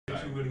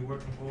what you really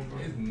working for, bro?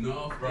 It's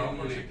nothing. Bro, I'm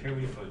on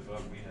security for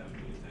drug rehab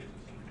rehabilitation,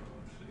 bro.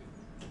 Shit.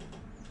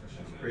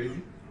 That's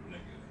crazy.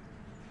 Nigga,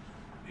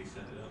 they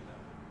set it up that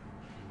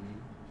way.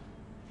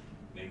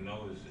 They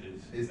know it's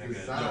the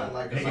sign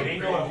like nigga, they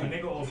know if a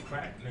nigga off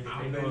crack,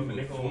 nigga, they know if a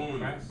nigga off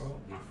crack, bro.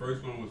 My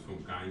first one was from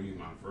Guyanese.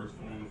 My first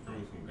one was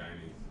from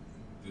Guyanese.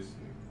 This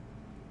nigga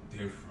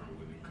different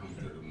when it comes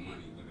to the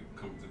money, when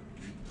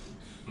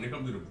it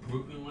comes to the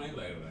Brooklyn life,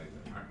 like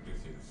I can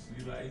say the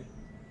city life.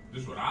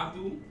 This what I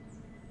do.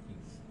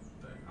 It's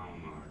like, I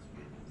don't know how to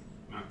explain it.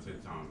 Not 10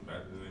 times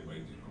better than it, but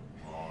they just go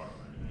hard.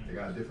 Like, they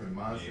got a different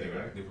mindset, yeah, they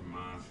got right? a different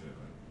mindset.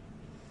 Like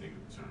they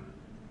can turn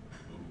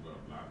a little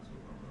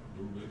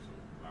bit to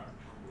a lot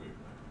quick.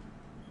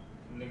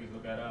 Niggas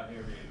look at our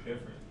area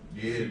different.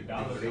 Yeah,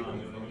 dollar they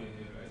signs go.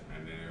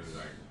 And then it was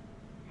like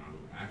my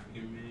little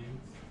African man.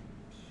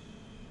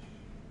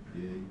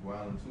 Yeah, you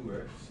wildin' too,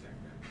 right?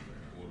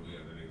 All the way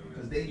up,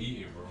 Cause they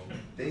eating, bro.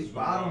 They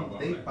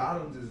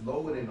bottoms is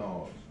lower than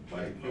ours.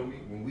 Like, feel me?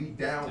 When we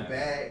down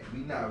bad, we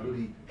not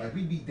really like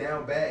we be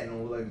down bad and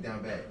don't look like we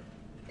down bad.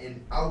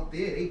 And out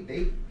there,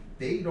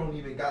 they don't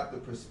even got the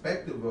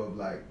perspective of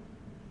like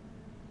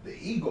the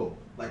ego.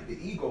 Like the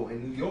ego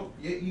in New York,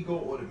 your ego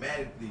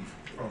automatically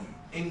from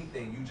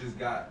anything you just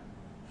got.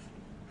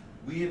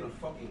 We in the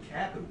fucking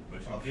capital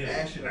of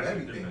fashion of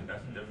everything.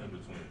 That's the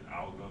difference between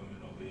our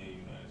government over here,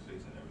 United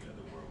States, and every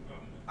other world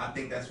government. I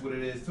think that's what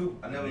it is too.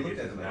 I never looked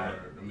at it like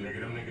that. Them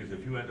niggas,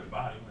 if you at the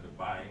bottom,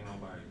 ain't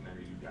nobody,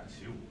 nigga, you got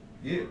you.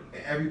 Yeah,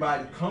 and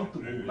everybody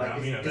comfortable.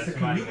 Like, it's a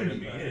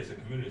community. It's a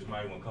community.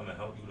 Somebody wanna come and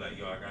help you. Like,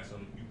 yo, I got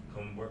some. You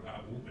come work. I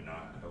whoop and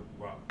I help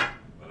you out.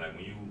 But like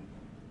when you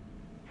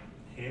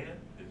here,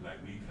 it's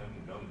like we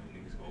family government.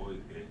 Niggas can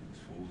always get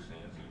food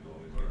stamps. You can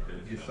always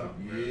get this. Get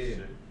something.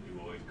 Yeah. Shit. You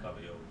always cover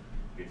your.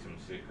 Get some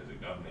shit because the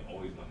government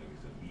always want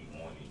niggas to be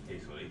on in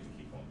case so they can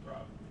keep on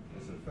thriving.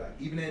 That's a fact.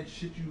 Even that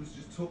shit you was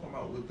just talking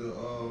about with the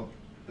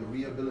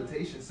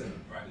rehabilitation center.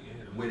 Right,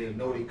 yeah. Where they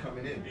know they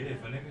coming in. Yeah,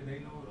 if a nigga they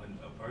know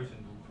a person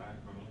do crack,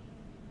 bro.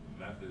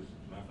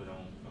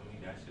 Methadone, for me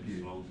that shit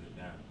slows it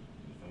down.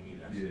 For me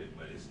that shit,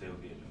 but it's still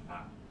getting them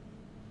hot.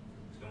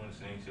 It's doing the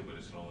same shit, but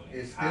it's slowing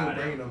it. It's still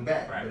bringing them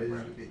back, crack,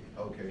 but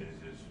okay.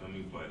 It's just for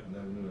me, but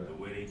the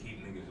way they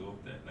keep niggas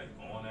off that, like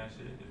on that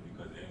shit, is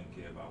because they don't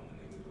care about when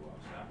niggas go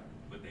outside.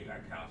 But they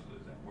got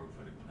counselors that work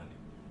for the clinic.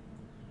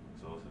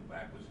 So it's a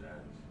backwards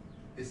ass.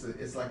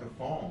 It's like a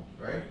farm,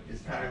 right?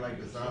 It's kind of like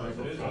designed like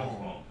a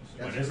farm.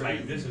 But it's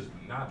like this is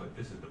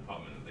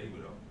Department of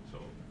Labor though. So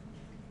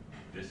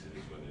this is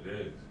what it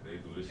is.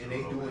 They do this. And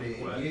they doing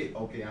it.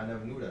 Okay, I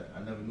never knew that.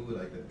 I never knew it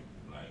like that.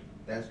 Like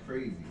that's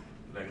crazy.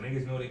 Like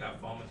niggas know they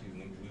got pharmacies.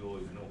 Niggas, we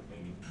always know. For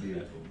me,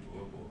 yeah. That's what we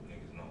grew up with.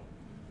 Niggas know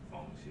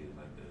pharmacy is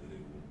like the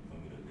legal. For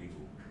me, the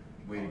legal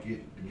way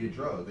to get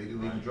drugs. They the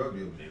legal drug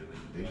dealers.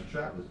 They the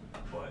trappers.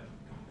 But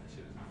that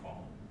shit is a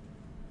farm.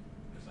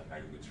 It's like how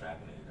you get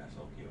trapping it. That's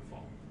okay, a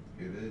farm.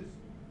 It is.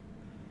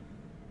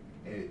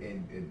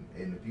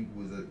 And the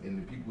people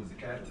was the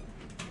capital.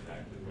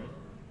 Exactly. Right.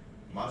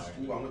 My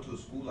school, I went to a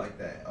school like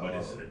that. But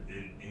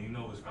and you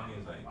know what's funny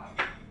is like, I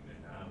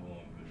don't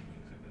want to really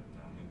get into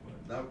that, but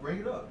now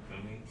bring it up. For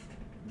me,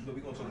 you know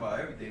we gonna talk about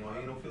everything.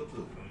 Ain't no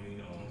filter. For me,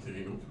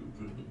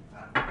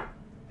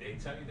 they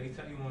tell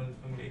you on.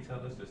 For me, they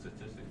tell us the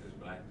statistics is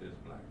black this,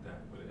 black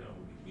that, but it don't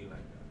really be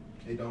like that.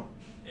 They don't.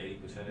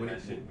 80% of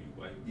that shit be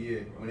white.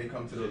 Yeah, when it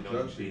comes to those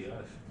drug shit.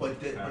 But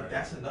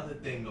that's another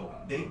thing though.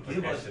 They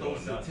give us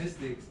those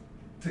statistics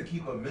to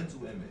keep a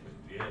mental image.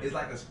 Yeah. It's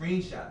like a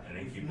screenshot.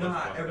 You know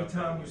how every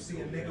time you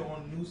see a nigga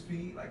on the news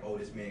feed, like, oh,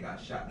 this man got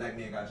shot, black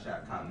man got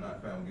shot, cop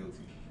not found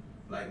guilty.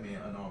 Black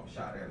man unarmed,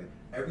 shot early.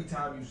 Every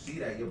time you see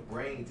that, your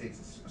brain takes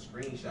a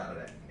screenshot of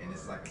that, and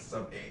it's like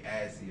it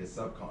adds to your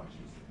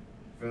subconscious.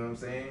 Feel what I'm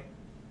saying?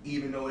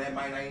 Even though that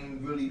might not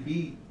even really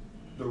be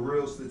the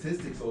real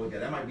statistics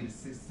altogether. That might be the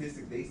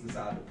statistics they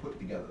decided to put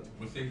together.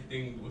 What's the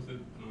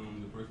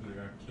person that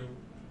got killed?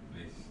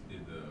 They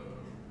did the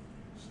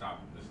stop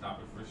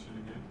and frisk shit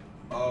again?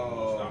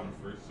 Stop and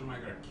frisk.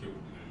 Somebody got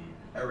killed.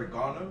 Eric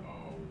Garner?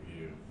 Oh,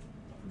 yeah.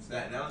 From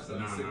Staten Island,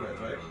 selling cigarettes,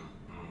 right?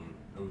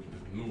 It was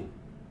just new.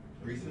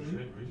 Recently?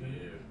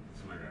 Yeah.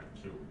 Somebody got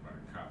killed by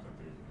the cops, I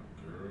think.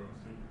 A girl, I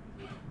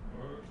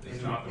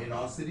think. In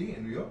our city,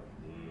 in New York?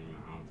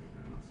 I don't think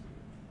they're in our city.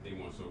 They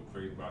weren't so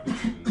crazy about it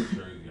in New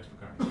Jersey.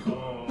 I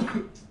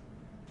forgot.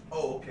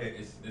 Oh, okay.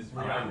 It's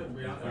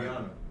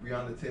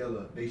Breonna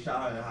Taylor. They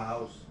shot her in her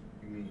house.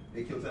 You mean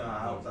they killed her in her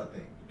house? I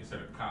think. They said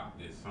a cop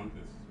did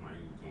something.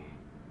 Somebody was doing.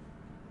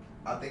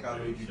 I think I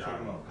know what you're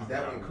talking about. Cause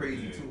that went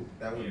crazy too.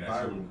 That went viral.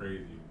 That shit went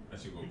crazy. That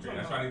shit go crazy.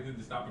 That's why they did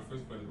the stop and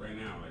frisk button right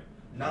now. Like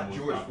not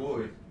George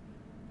Floyd.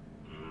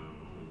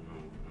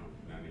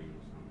 Not even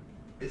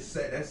something. It's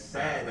sad. That's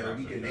sad that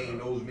we can name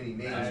those many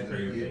names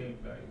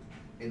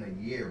in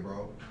a year,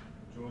 bro.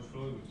 George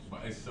Floyd was.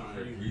 But it's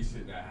something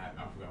recent that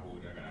happened. I forgot who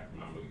that got.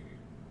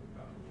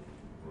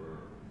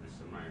 Or it's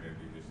somebody that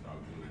they just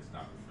started doing that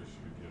stop and frisk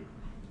shit again.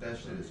 That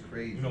shit is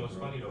crazy. You know what's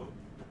funny though?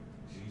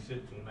 You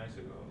said 2 nights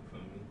ago for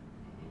me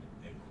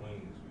in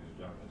Queens, we was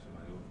dropping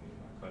somebody off, me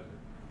and my cousin.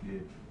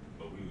 Yeah.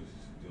 But we was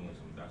doing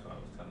some. That's what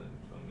I was telling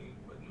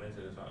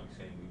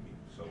saying we be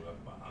so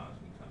left behind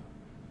sometimes.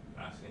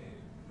 Not saying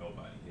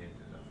nobody here,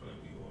 because I feel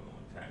like we all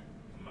on attack.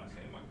 I'm not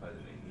saying my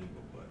cousin ain't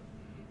evil, but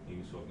he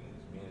was talking to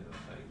his man. I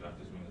was like, drop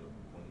this man up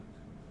in Queens.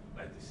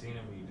 Like the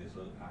scenery just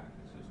look hot.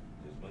 It's just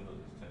this window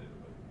is tinted.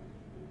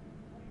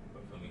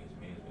 But for me, his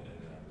man's been in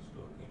and out of the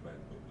store. Came back,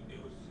 but they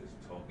was just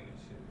talking and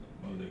shit.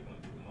 Well, they gonna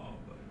do them all,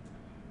 but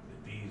the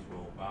D's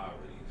rolled by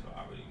already, so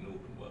I already knew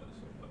what it was.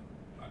 So, but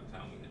by the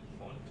time we hit the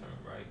corner, turn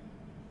right,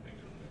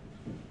 nigga,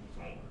 it's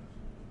on us.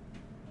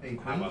 In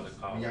How about the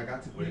Queens? car? When y'all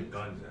got to Where the Queens?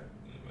 guns at?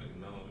 Anybody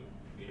know?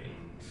 Yeah,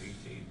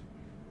 BT.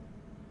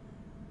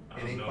 I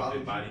And they don't know if followed the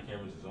you? body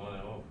cameras is on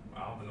and off. I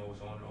don't even know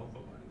what's on and off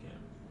of body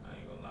cameras. I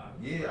ain't gonna lie.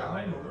 Yeah,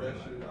 I don't know what that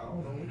shit. I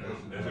don't know what that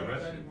There's a shit.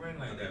 red light ring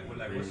like that. With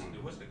like,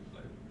 what's the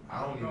like?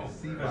 I don't even know,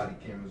 see because body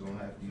cameras on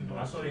half these.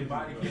 I saw they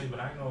body cams,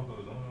 but I didn't know if it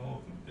was on or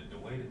off. The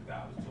way the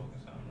guy was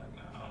talking, so I'm like,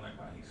 nah, I don't like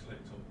how he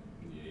slick talking.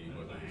 Yeah, he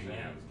wasn't hanging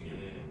out with him.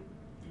 Yeah.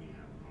 He didn't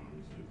have it on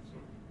and shit, so.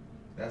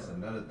 That's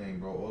another thing,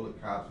 bro. All the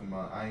cops from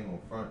I ain't gonna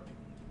front.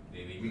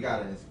 They We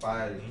gotta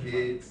inspire the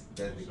kids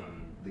that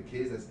Son. the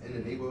kids that's in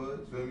the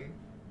neighborhoods, feel me?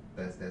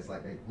 That's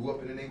like they grew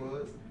up in the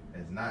neighborhoods,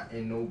 that's not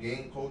in no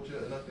gang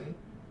culture or nothing.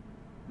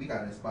 We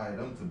gotta inspire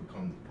them to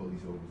become police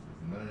officers.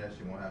 None of that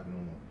shit won't happen no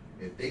more.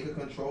 If they could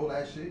control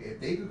that shit, if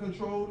they could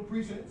control the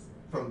precincts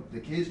from the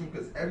kids from,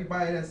 because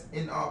everybody that's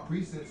in our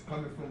precincts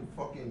coming from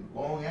fucking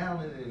Long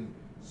Island and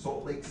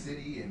Salt Lake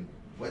City and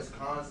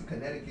Wisconsin,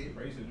 Connecticut,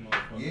 Racist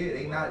motherfucker. yeah,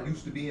 they not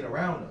used to being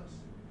around us.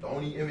 The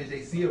only image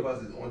they see of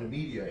us is on the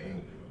media,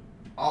 and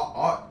our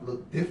art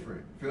look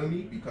different. Feel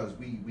me? Because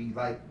we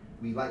like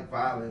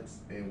violence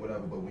and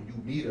whatever. But when you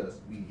meet us,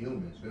 we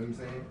humans. Feel what I'm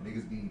saying?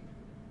 Niggas be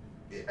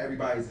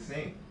everybody's the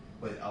same.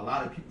 But a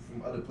lot of people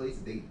from other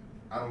places,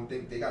 I don't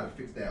think they gotta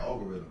fix that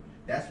algorithm.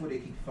 That's where they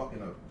keep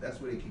fucking up. That's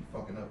where they keep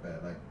fucking up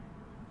at. Like,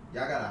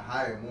 y'all gotta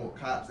hire more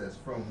cops that's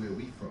from where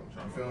we from.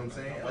 You feel what I'm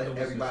saying? Like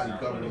everybody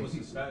governing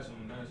people. Stats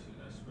on that shit.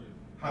 That's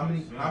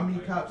pretty. How many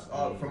cops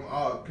are from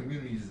our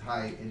communities is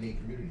hired in their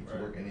community to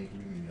Right. work in their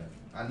community?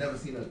 I never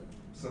seen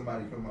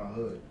somebody from my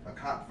hood, a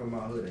cop from my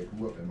hood that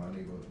grew up in my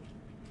neighborhood,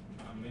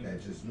 I mean,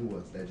 that just knew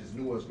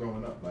us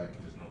growing up. Like,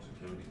 There's no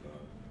security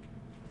guards.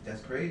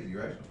 that's crazy,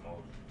 right? That's the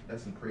most.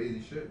 That's some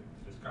crazy shit.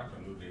 This cops,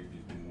 I knew they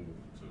just moved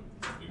to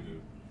bigger.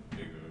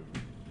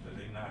 But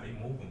they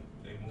moving.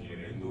 They moving. Yeah,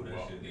 they they do move that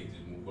up. shit. They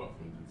just move up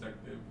from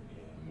detective.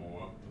 Yeah. The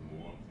more up, the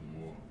more up, the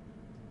more.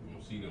 You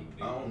don't see them.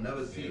 I don't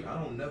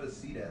never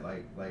see that.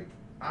 Like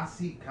I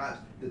see cops.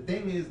 The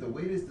thing is, the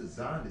way this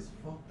designed is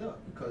fucked up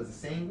because the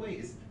same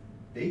way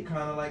they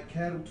kind of like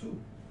cattle too.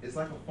 It's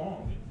like a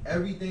farm.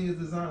 Everything is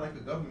designed like a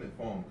government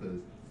farm because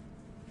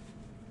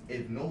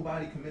if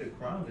nobody committed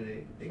crime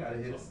today, they gotta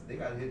hit a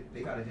certain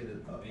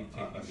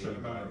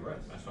amount of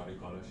arrests. That's why they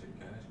call that shit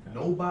cash. If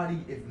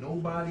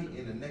nobody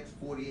in the next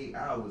 48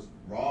 hours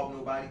rob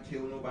nobody,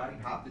 kill nobody,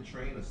 hop the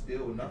train or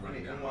steal nothing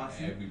in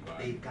NYC,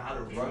 they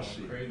gotta rush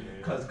it. crazy.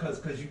 Cause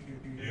You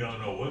don't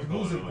know what's you're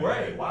losing going on.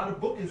 bread. Why the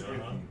book is empty?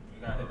 You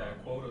gotta hit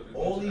that quota.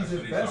 All these That's what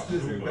they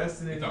investors talking about.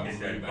 investing in They talking these.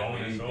 that about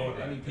bonus anything, all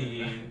that.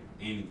 anything,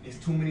 anything. It's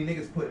too many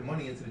niggas putting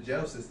money into the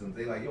jail systems.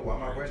 They like, yo, why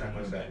my bread not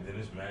coming back? Then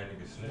this mad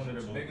nigga It's one of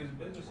the snitching. biggest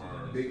businesses. in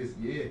this- Biggest,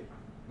 yeah.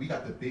 We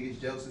got the biggest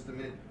jail system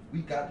in. We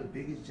got the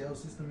biggest jail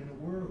system in the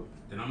world.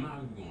 Then I'm not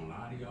even gonna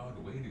lie to y'all,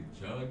 the way the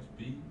judge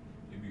be,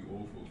 it be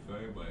awful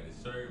fair, but it's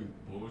certain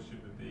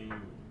bullshit that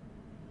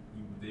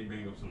they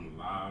bring up some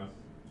lies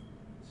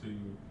to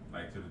you,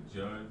 like to the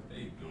judge,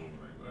 they doing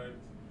like, what?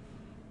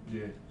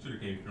 Yeah.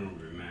 Should've came through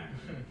with that.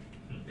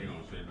 They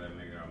gonna say that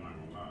nigga, I'm not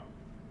gonna lie.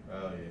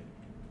 Oh yeah.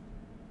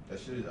 That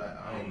shit is. I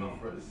ain't know.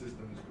 The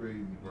system is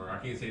crazy. Bro, I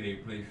can't say they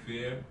play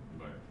fair,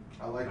 but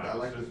I like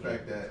the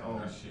fact that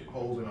That shit.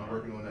 Hogan are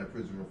working on that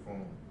prison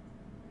reform.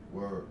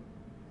 Where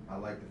I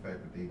like the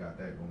fact that they got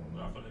that going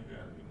I on. feel like it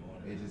gotta be more.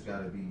 They just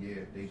gotta be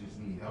They just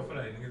need I help. feel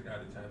like niggas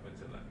gotta tap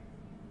into like,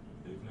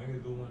 if niggas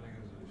do what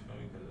niggas is for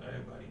me, because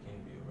everybody can't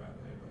be a rapper,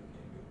 everybody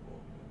can't be a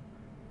ball man.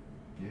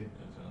 Yeah.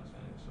 That's what I'm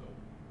saying. So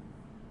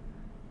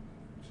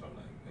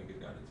like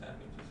niggas gotta tap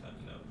into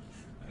something else.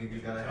 Like,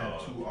 Niggas gotta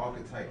have two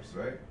archetypes,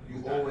 right? You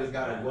Niggas always gotta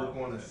gotta have work on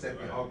a archetypes,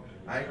 second. right?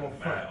 I ain't gonna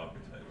Mad front.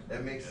 archetypes.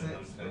 That makes You know what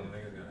I'm sense, saying? bro.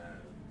 Niggas gotta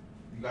have.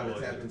 You gotta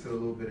tap into a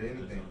little bit of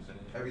anything, That's what I'm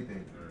saying.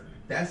 everything.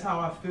 That's how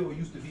I feel it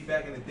used to be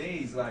back in the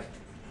days. Like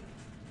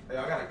I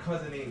got a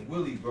cousin named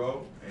Willie,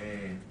 bro,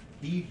 and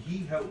he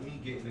helped me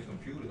get into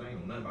computers. I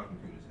ain't know nothing about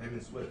computers. Him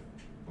and Swift.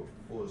 But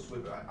before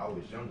Swift, I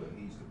was younger.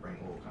 He used to bring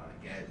all kind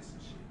of gadgets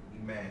and shit. He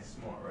mad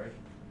smart, right?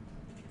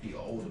 He an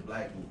older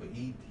black dude, but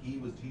he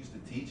used to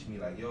teach me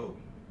like, yo,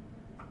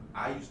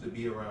 I used to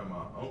be around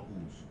my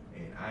uncles,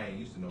 and I ain't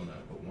used to know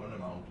nothing. But one of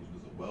my uncles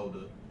was a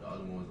welder, the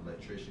other one was an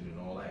electrician and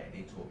all that, and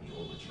they taught me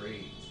all the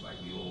trades. Like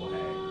we all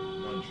had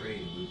one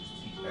trade, and we would just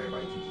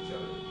everybody teach each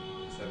other.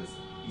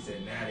 He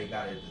said now they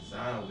got it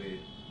designed with,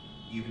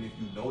 even if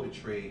you know the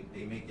trade,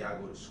 they make y'all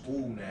go to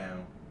school now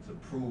to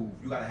prove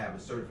you gotta have a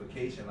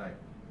certification. Like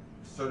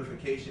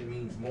certification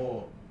means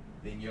more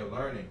than your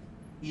learning.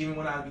 Even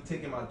when I be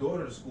taking my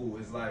daughter to school,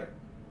 it's like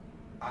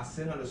I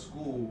sent her to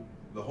school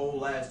the whole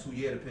last 2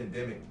 years of the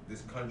pandemic.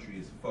 This country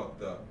is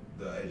fucked up,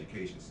 the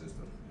education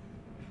system.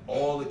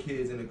 all the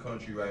kids in the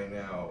country right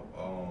now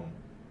are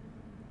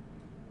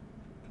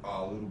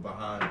a little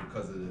behind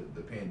because of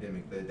the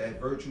pandemic. That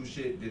virtual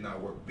shit did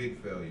not work. Big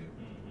failure.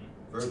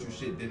 Virtual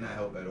shit did not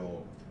help at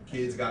all.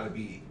 Kids got to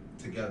be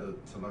together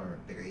to learn.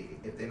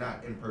 If they're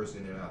not in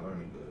person, they're not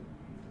learning good.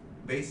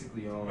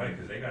 Basically, right,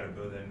 because they got to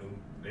build a new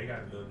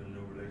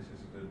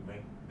relationships to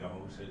make the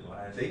whole shit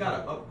last. They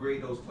got to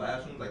upgrade those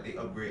classrooms like they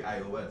upgrade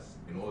iOS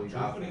and all these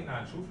Truthfully,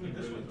 got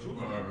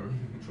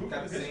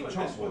the same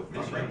chalkboard.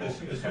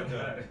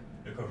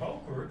 The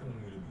whole curriculum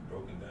need to be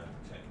broken down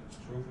and changed.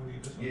 Truthfully,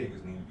 this one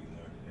niggas need to be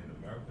learning in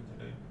America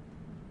today.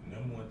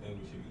 Number one thing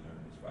we should be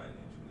learning is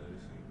financial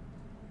literacy.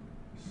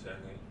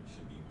 Second,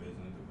 should be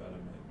business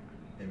development.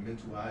 And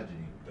mental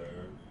hygiene.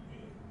 Third,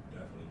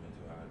 definitely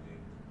mental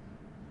hygiene.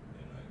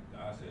 And like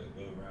I say, a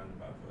good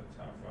roundabout for a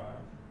top 5.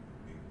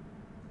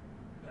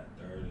 That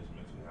third is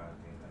mental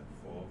hygiene. That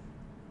fourth,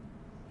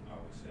 I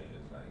would say,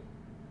 is like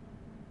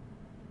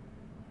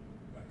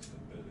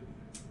stability.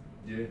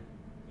 Yeah.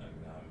 Like,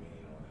 you know what I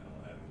mean? On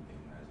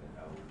everything as a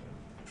health and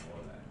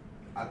all that.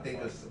 I think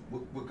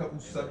what couple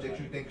subjects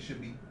you think should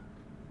be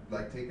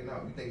like taken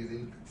out? You think there's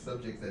any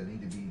subjects that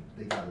need to be,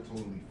 they gotta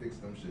totally fix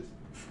them shits?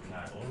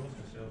 Nah, all those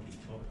can still be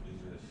taught.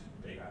 It's just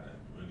they gotta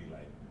really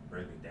like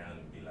break it down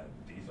and be like,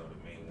 these are the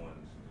main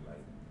ones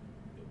like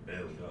to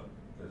build up.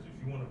 Because if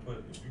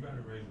you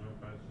gotta raise rent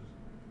prices,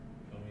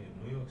 I mean, in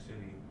New York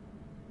City,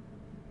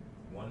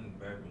 1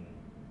 bedroom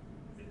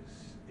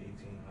is $1,800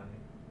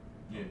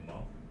 a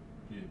month.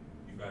 Yeah.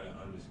 You gotta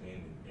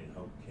understand and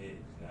help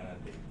kids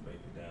nowadays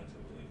break it down to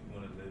if you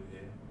wanna live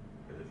here,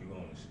 because if you're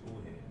going to school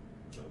here,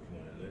 so if you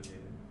wanna live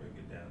here, break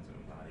it down to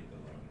them how you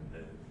can learn to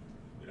live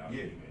without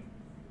leaving.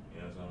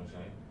 You know what I'm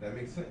saying? That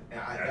makes sense.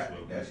 And That's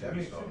where we should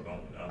makes start sense.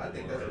 going. I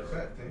think that's a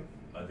fact, thing.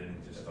 Other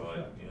than just start,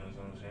 you know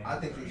what I'm saying? I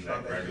think you should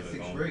start that in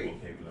 6th grade.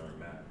 Okay, we learn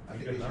math. I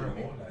We think can they learn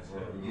should all that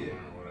stuff.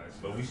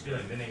 Yeah. But we still,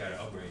 and then they gotta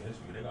upgrade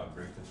history. They gotta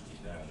break history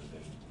down and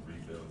then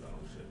rebuild the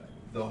whole shit. Like,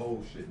 The whole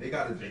shit. They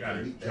gotta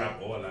delete drop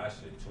that. all our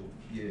shit too.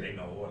 Yeah. They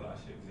know all our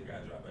shit. They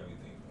gotta drop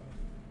everything, bro.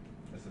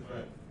 That's a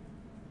fact.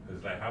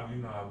 Cause like how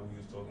how we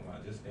was talking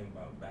about, just think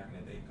about back in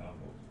the day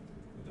combos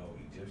with the whole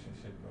Egyptian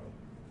shit, bro.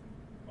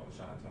 I was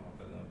trying to tell my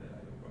cousin that,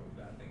 like, bro,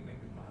 I think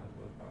niggas might as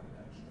well probably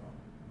that strong.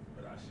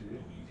 But our shit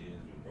through these years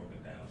been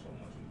broken down so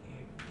much we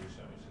can't even do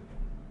certain shit.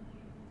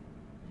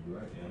 You're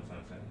right. You know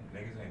what I'm saying?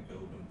 Niggas ain't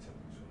build them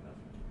temples for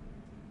nothing.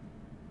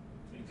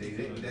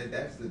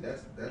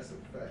 That's a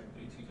fact.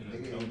 They teaching us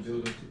Nigga dumb ain't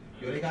building shit.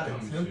 shit. Yo, they got a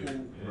Dumb temple.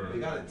 shit. They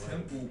got a Right.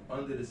 temple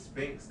under the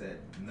Sphinx that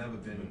never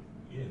been.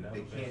 Never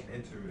They been. can't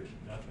enter it.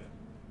 Nothing.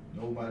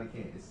 Nobody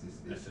can. It's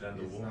just That it's shit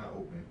underwater. not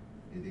open.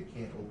 They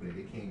can't open it.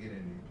 They can't get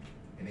in there.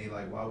 And they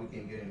like, why we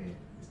can't get in there?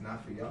 It's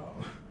not for y'all.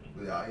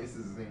 But our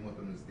ancestors ain't want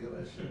them to steal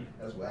that shit.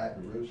 That's what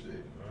happened. Real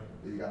shit. Right.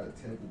 They got a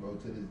temple, bro,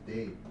 to this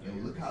day.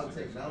 And look how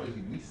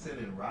technology. We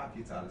sending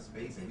rockets out of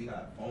space, and we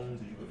got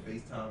phones, and you can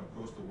FaceTime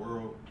across the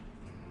world.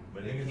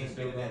 But They niggas can't is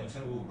still get in going that to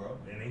temple, school, bro.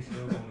 And they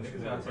still going to Niggas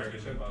school. gotta take a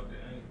regular. trip out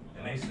there.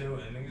 And they still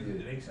hell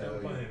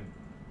yeah. putting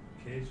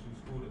kids through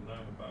school to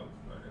learn about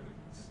regular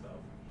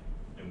stuff.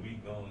 And we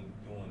doing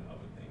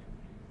other things.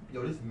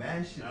 Yo, this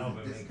mad shit Now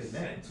it is makes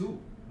disconnect sense. too.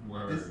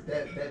 Word.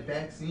 That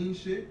vaccine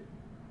shit,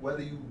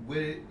 whether you with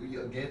it, or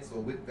you against, or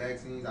with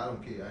vaccines, I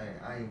don't care.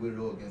 I ain't with it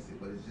or against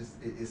it, but it's just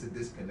it's a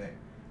disconnect.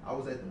 I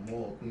was at the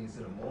mall, Queen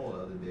Center Mall,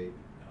 the other day,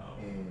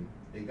 and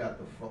they got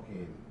the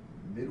fucking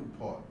middle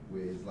part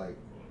where it's like.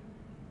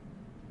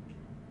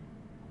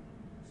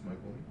 It's my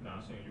phone. Nah,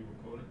 I'm saying you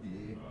recording?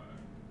 Yeah. Alright.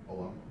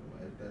 Oh, I'm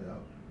gonna edit that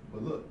out.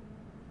 But look,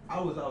 I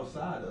was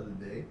outside the other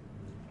day,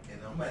 and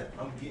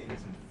I'm getting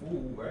some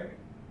food, right?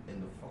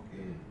 And the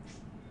fucking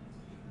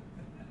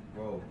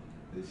bro,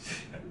 this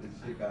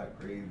shit got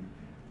crazy.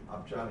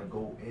 I'm trying to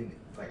go in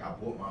it. Like, I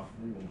bought my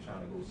food, I'm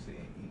trying to go sit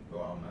and eat,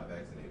 bro. I'm not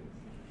vaccinated.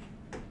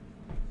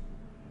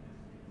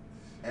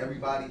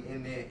 Everybody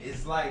in there,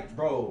 it's like,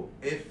 bro,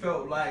 it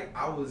felt like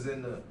I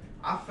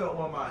felt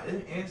one of my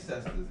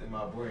ancestors in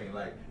my brain.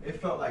 Like, it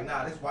felt like,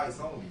 nah, this white's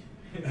only.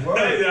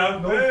 Word, Yeah,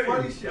 no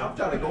funny shit. I'm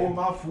trying to go with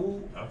my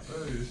food. I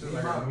feel you. It's See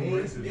like my a new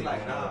mans, racism they like,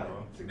 going nah, on,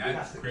 bro. they got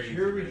That's crazy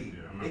security. right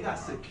there. I'm They not got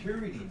gonna lie.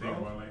 security, Think bro.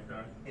 about it like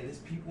that. And there's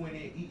people in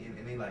there eating,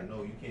 and they like,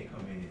 no, you can't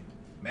come in.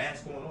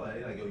 Mask on, all that.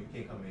 They like, yo, you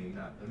can't come in.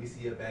 Let me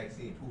see your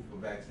vaccine, proof of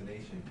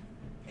vaccination.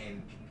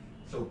 And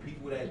so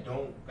people that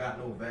don't got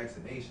no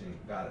vaccination,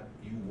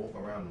 you walk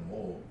around the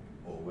mall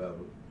or wherever,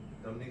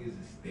 them niggas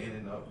is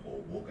standing up or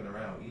walking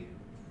around eating.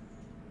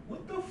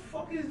 What the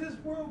fuck is this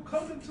world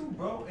coming to,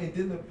 bro? And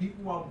then the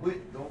people I'm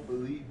with don't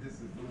believe this is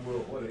the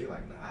world order. They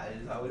like, nah,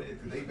 it's how it is,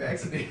 because they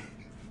vaccinated.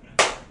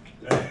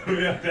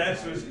 Yeah,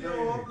 that's what's crazy.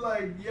 Yo, I'm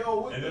like, yo,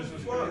 what And the that's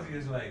what's fuck? crazy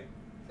is like,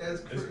 That's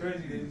it's crazy.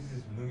 crazy that it's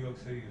just New York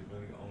City is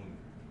really only.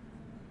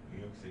 New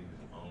York City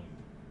is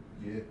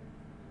only. Yeah.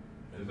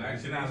 It's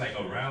actually not like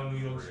around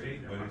New York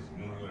State, but it's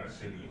New York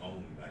City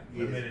only. Like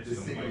Yeah, limited the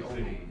to city New York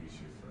only. City.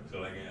 So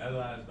like in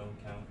LIs don't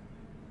count.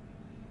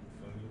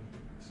 For me,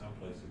 some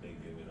places they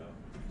give it up.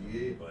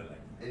 Yeah. But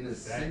like In the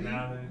Staten city,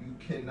 Island, you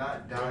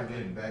cannot dine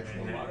in Brooklyn,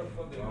 vaccinated. Why the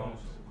fuck they going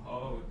so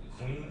hard with this?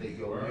 Queens,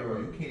 Yo, Nero,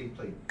 you can't even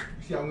play. You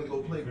see, I went to go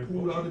play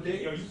pool the other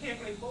day. Yo, you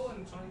can't play ball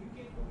in the time. You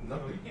can't go.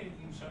 Nothing. Yo, you can't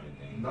do certain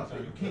things.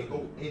 Nothing. You can't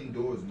go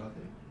indoors.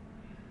 Nothing.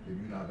 If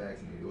you're not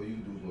vaccinated, all you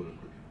can do is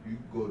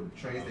go to the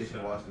train station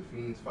and watch the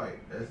Fiends fight.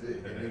 That's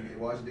it. And then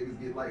watch niggas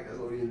get light. That's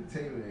all the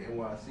entertainment in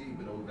NYC,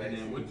 but no vaccine. And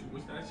then what's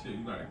that shit?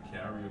 You gotta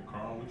carry a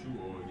car with you,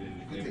 or you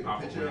can take a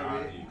picture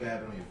of it. You can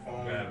have it on your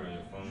phone.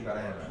 You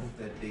gotta have proof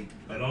that they.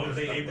 As long as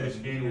they able to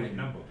scan that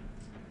number.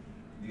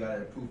 You gotta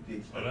have proof they.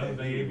 As long as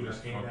they able to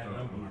scan that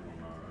number.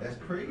 That's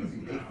crazy.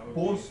 They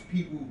force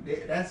people.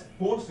 That's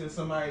forcing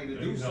somebody to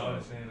do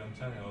something. I'm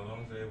telling you, as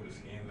long as they're able to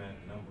scan that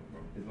number,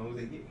 bro. As long as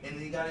they get, and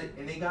they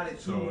got it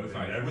too. So it's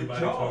like everybody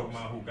talking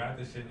about who got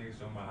this shit, niggas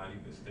talking about how you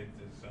can stick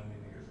to some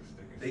niggas are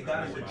sticking. They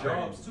got it with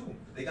jobs too.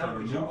 They got it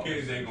with jobs. New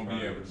kids ain't gonna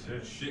be able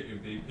to shit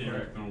if they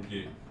parents don't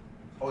get.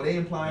 Oh, they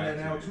implying that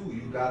now too.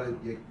 You gotta,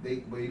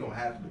 well, you don't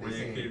have to. But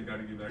they saying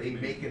they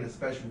making a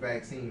special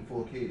vaccine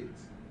for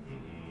kids.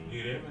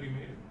 Yeah, they already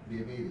made it.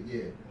 They made it,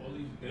 yeah.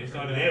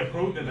 They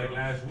approved it like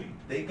last week.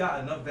 They got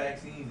enough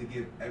vaccines to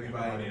give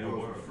everybody in the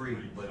world for free,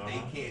 but they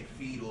can't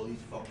feed all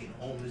these fucking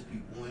homeless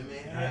people in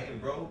Manhattan,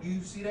 bro. Do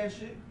you see that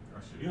shit?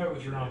 You heard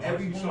what Elon Musk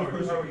every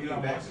homeless person can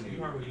get vaccinated.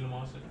 You heard what Elon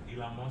Musk said?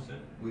 Elon Musk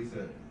said? What he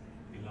said?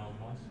 Elon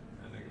Musk?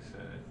 That nigga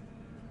said.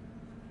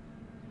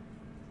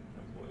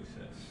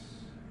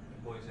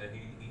 That boy said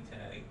he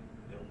tagged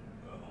the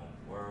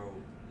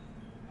World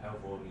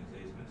Health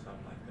Organization or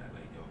something like that.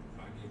 Like, yo,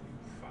 if I give you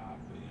 $5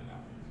 billion, $6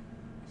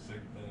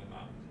 billion,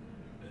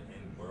 the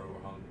end world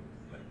hunger,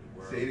 like the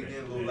world. Say it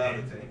again a little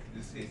louder, Tank.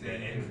 Just say it the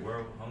again. end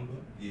world hunger.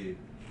 Yeah.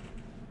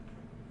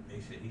 He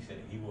said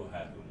he will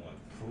have to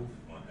want proof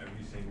on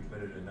every single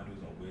bit of the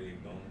numbers on where they're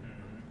going,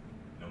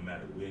 no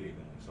matter where they're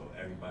going, so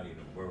everybody in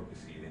the world can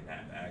see it and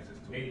have access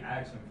to it. They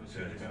asking for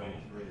to his phone.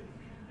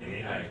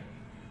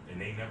 And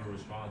they never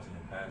respond to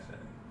him past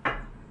that.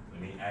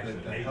 When they asked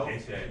him, they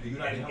said,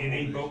 and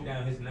they broke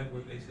down his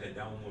network. They said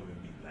that won't even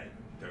be like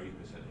 30%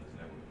 of his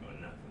network or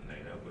nothing.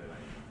 Like that would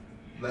like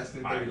less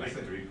than 30%, like 3%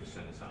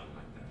 or something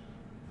like that.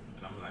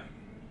 And I'm like,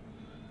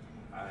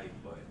 alright,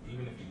 but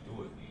even if you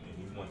do it and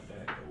you want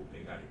that, though,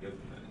 they gotta give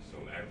them that so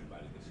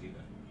everybody can see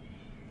that.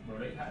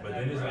 Bro, but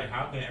then it's like,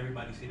 how can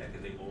everybody see that?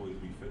 Because they always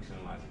be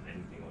fictionalizing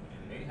anything on the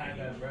internet. They had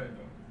that bread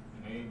though.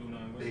 They ain't do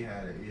nothing with it. They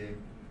had it, yeah.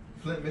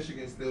 Flint,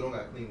 Michigan still don't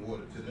got clean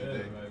water to this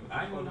day.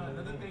 I ain't gonna lie,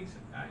 another thing,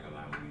 I ain't gonna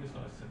lie, when we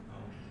start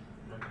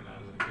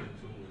recognizing the kid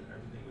too,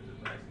 everything with this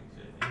vaccine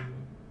shit, anyway.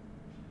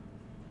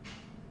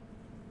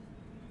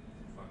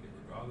 Fuck it,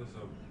 regardless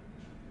of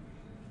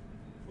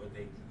what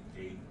they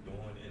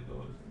doing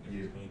indoors,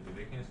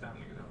 they can't stop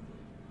niggas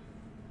outdoors.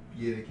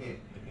 Yeah, they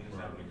can't. They can't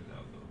stop niggas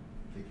outdoors.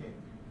 They can't.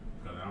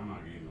 Cause I'm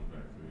not getting no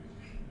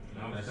vaccination.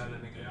 I'm telling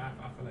nigga,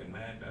 I feel like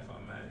mad, that's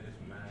why mad, it's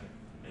mad.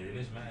 And it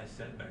is mad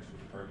setbacks with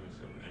the purpose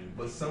of anything.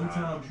 But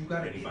sometimes you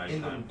gotta get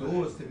in them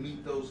doors to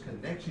meet those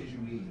connections you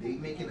need. They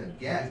making a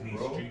gap,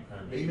 bro.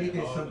 They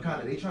making some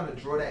kind of, they trying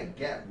to draw that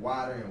gap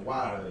wider and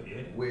wider.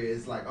 Where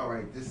it's like, all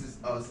right, this is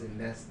us and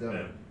that's them.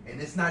 Yeah.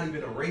 And it's not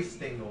even a race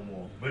thing no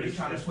more. But they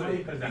trying to put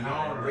it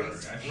beyond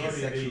race and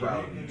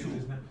sexuality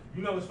too.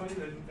 You know, it's funny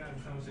that you got a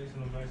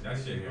conversation on vaccination. That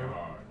shit hit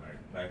hard.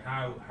 Like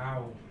how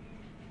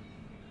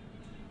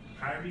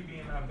Kyrie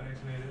being not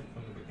vaccinated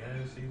from the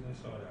beginning of the season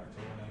started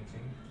October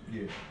 19th.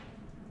 Yeah.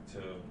 To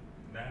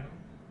now,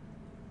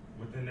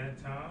 within that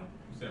time,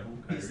 you said who?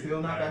 He's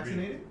still not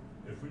vaccinated?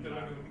 If we can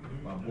look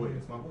at my boy,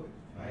 it's my boy.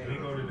 Let me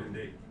go to the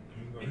date.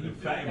 And he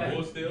playing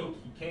ball still?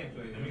 He can't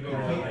play. Let me go to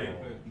the date.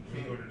 Let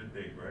me go to the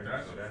date, right?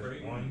 That's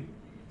crazy. One.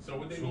 So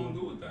what they gonna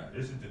do with that?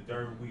 This is the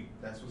third week.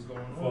 That's what's going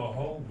on. For a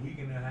whole week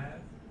and a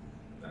half,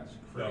 that's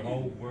crazy. The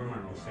whole world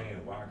was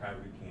saying why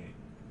Kyrie can't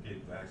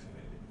get vaccinated.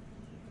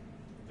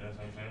 You know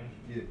what I'm saying?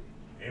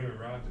 Yeah. Aaron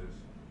Rodgers,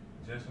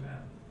 just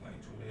now, like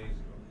 2 days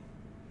ago,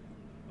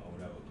 or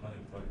whatever,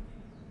 playing play.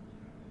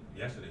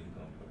 Yesterday he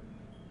couldn't play,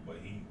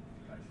 but he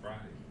like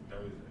Friday,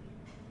 Thursday.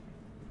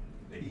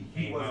 He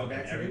came out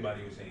and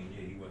everybody was saying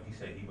he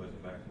said he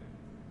wasn't vaccinated.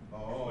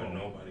 Oh. But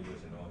nobody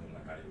was knowing him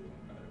like how they were.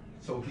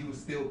 So he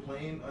was still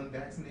playing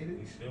unvaccinated?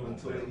 He still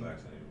until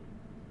unvaccinated.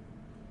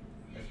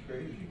 That's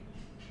crazy.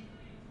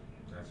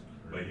 That's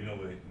crazy. But you know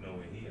where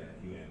he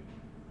at? He in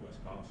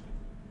Wisconsin.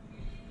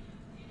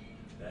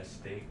 That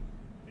state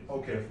is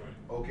different.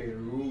 Okay,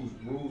 rules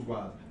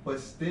wise. But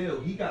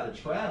still he gotta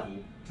travel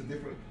to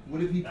different.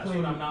 What if he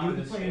playing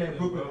at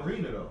Brooklyn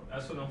Arena though?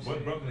 That's what I'm saying.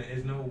 But Brooklyn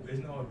is no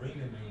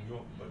arena in New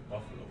York but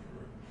Buffalo for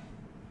real.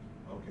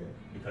 Okay.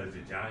 Because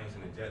the Giants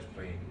and the Jets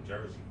play in New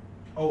Jersey.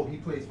 Oh, he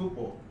plays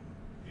football.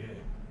 Yeah.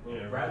 Well,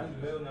 yeah, Bradley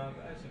Bill not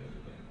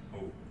vaccinated.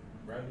 Oh.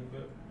 Bradley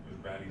Bill. The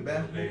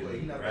basketball player,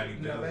 he not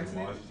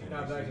vaccinated? He's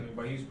not vaccinated,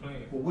 but he's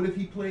playing. But what if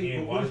he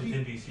played?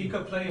 He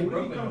could play in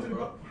Brooklyn,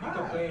 bro. He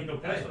could play.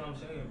 That's what I'm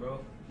saying, bro.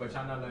 But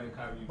y'all not letting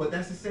Kyrie. But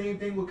that's the same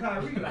thing with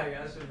Kyrie. Like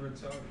that shit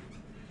retarded.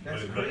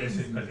 That's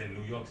crazy. Because in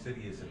New York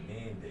City it's a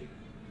mandate.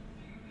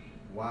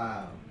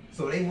 Wow.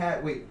 So they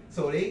had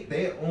So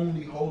they're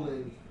only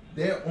holding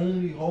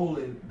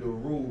the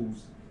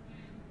rules.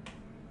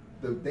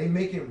 They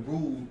making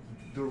rules.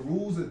 The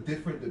rules are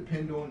different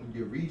depending on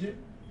your region.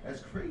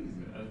 That's crazy.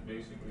 That's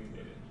basically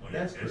it. On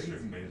That's crazy.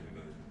 Basically.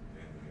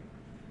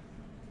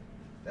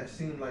 That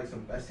seemed like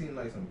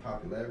some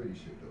popularity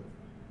shit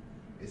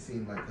though. It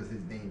seemed like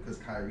because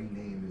Kyrie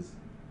name is.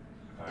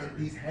 Kyrie. And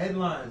these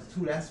headlines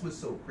too. That's what's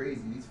so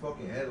crazy. These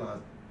fucking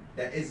headlines.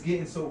 That it's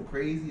getting so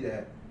crazy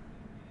that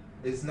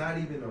it's not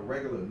even the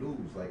regular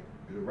news. Like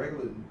the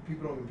regular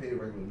people don't even pay the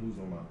regular news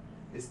no more.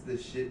 It's the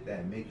shit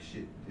that makes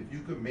shit. If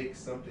you could make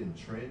something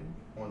trend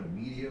on a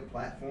media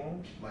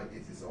platform, like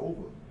it's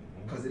over.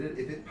 Because if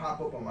it pop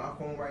up on my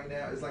phone right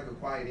now, it's like a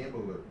quiet Amber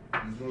Alert.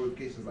 These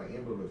notifications like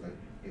Amber Alerts, like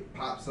it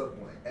pops up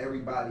when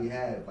everybody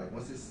has. Like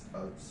once it's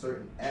a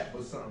certain app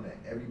or something that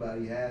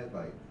everybody has,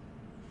 like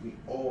we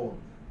all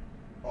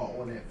are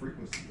on that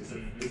frequency.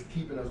 It's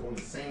keeping us on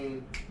the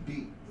same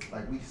beat.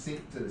 Like we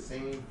sync to the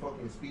same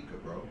fucking speaker,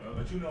 bro.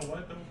 But you know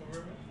what though, for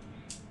real?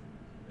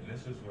 And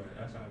this is what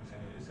that's what I'm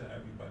saying. It's an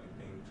everybody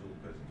thing too,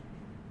 because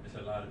it's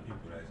a lot of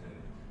people that's in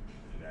it,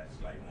 and that's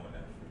like on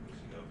that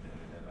frequency of the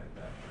internet like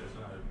that. But there's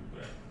a lot of people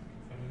that,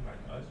 I mean,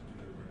 like us,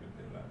 we live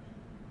their lives.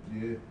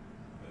 Yeah.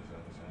 That's what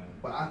I'm saying.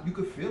 But you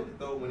could feel it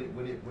though when it.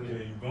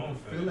 Yeah, you gon'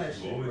 feel that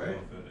you shit, always right?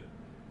 gonna feel it.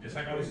 Just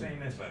like I was saying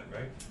this, like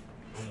right,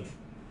 boom,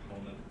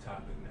 on the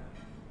topic now,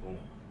 boom.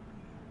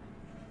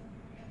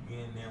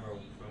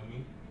 GameChangers, feel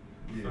me?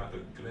 You found a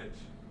glitch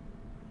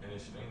in the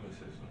streaming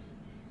system.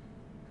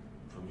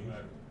 For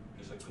music,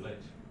 it's a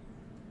glitch.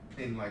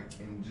 In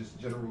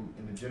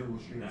the general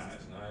streaming Nah, system.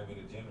 it's not even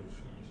the general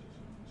streaming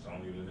system. It's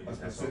only the A niggas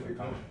that's up specific and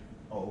coming.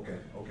 Oh, okay.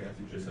 I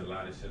see what There's you're a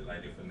lot of shit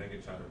like if a nigga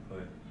try to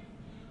put,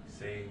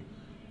 say,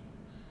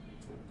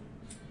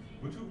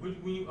 when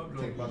you upload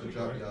Think about music, the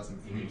drop right? y'all some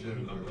When you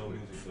gems real upload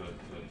quick. music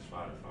to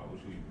Spotify, what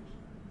you use?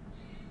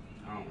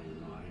 I don't even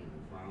know. I ain't no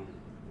problem.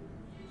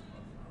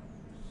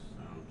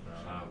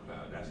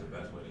 SoundCloud. That's the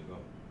best way to go.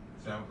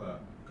 SoundCloud.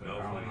 No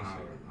I don't funny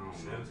know. shit.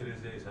 Still to this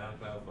day,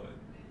 SoundCloud for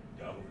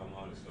the up and coming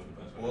artists still the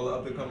best way. All the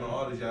up and coming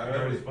artists, y'all You know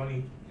heard what's it. funny?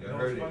 Yeah, You know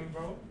heard what's it. funny,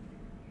 bro?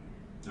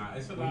 Nah,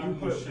 it's a When lot you of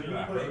put shit in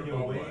I heard your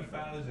about, wave but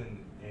files and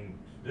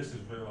this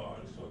is real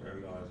artist talk.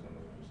 Every artist gonna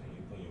know what I'm saying.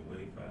 You put your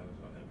wave files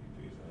on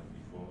MP3s or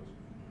MP4s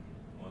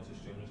onto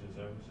streaming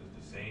services,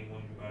 the same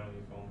one you got on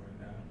your phone right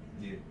now.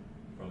 Yeah.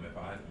 From if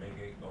I make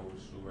it, go to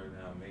Stu right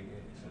now, make it,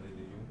 and send it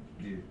to you.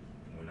 Yeah.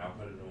 When I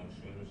put it on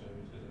streaming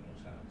services, it don't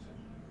sound the same.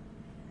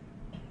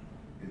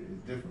 It's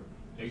different.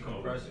 They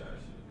compress that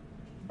shit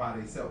By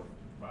themselves.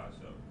 by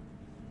itself.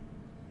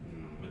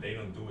 But they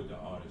don't do it to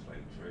artists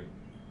like Drake,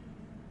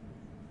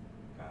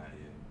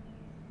 Kanye.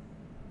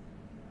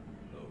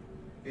 No.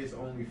 It's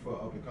only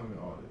for up and coming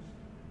artists.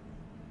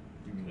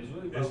 You mean- It's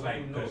really It's about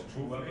like, who cause knows,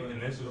 truthfully, whoever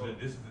and this is knows.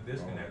 the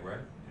disconnect,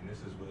 right? And this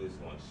is where it's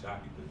going to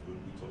shock you, because what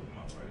are we talking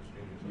about, right?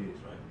 Streaming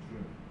service, right?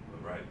 Sure.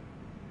 But right,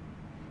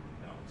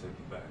 now I'll take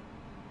you back.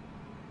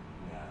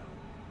 Now,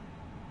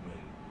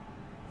 when,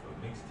 for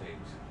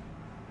mixtapes,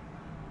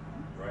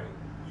 right,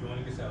 you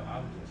only can sell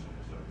albums on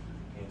streaming services,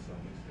 you can't sell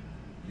mixtapes.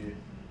 Yeah.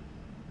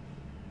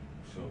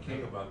 So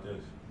Okay. think about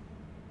this.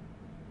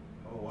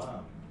 Oh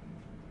wow.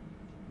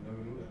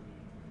 Never knew that.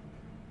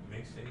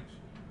 Mixtapes,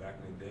 back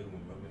in the day when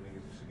remember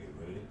niggas used to get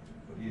raided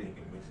for Yeah.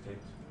 making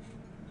mixtapes,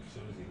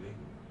 shit was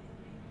illegal.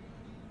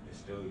 It's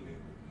still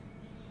illegal.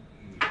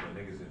 But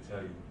niggas would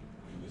tell you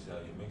can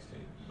sell your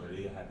mixtape, but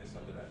they had to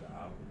sell it as an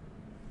album.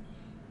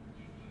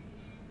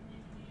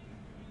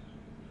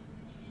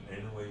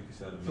 Ain't no way you can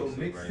sell a So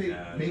mixtape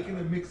right now. making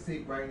a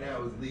mixtape right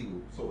now is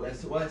legal. So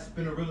that's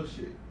Spinnerilla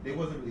shit. They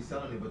wasn't really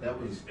selling it, but that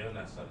They was still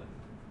not selling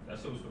it. That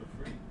shit was for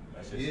free.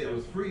 That shit yeah, still it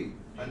was free.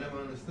 I never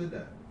understood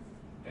that.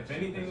 If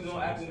anything was It's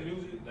on a Apple mixtape.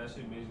 Music, that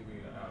shit basically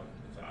an album.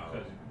 It's an album.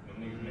 Because them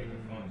niggas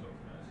making funds off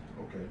of that shit.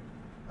 Okay,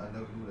 I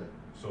never knew that.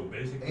 So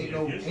basically, Ain't if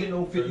no- your ain't shit- no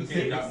so you 50 can't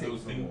Cent drop mixtapes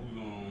those no singles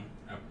more. on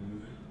Apple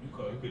Music. you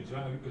could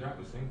drop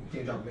a single. You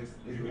can't drop mix.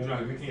 You it's could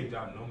drop. only You can't mixtape.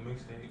 drop no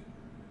mixtape.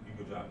 You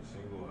could drop a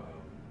single.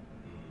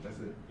 That's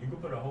it. You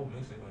could put a whole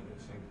mixtape on your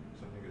single.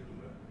 Some niggas do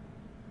that.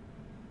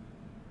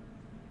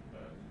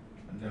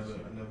 I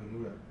never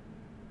knew that.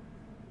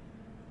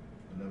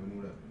 I never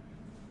knew that.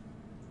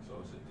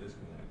 So it's a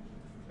disconnect.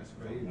 That's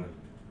From crazy. when-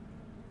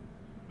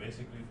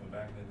 Basically, from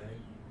back in the day,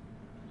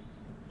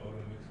 all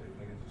the mixtape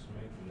niggas used to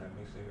make from that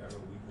mixtape era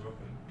we grew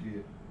up in,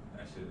 Yeah.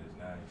 that shit is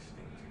now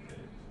extinct to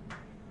kids.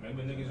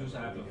 Remember niggas used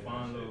to have to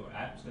find little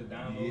apps to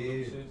download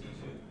Yeah. them shits and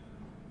shit?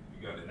 You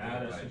gotta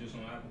Now that think, shit like, just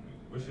on Apple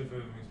Music. what's your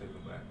favorite mixtape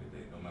from back in the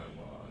day, no matter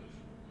what artist?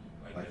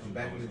 Like that from you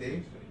back know in the is a day,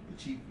 mixtape. the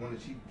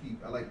Chief Keef.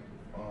 I like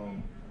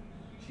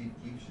Chief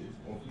Keef shit.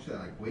 Or you said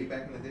like way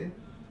back in the day.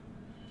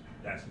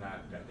 That's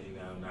not, that they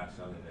now not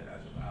selling it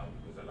as an album,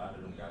 because a lot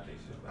of them got their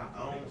shit I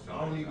like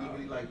don't even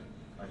really like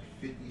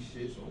 50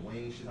 shits or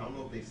Wayne shits. I don't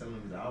know if they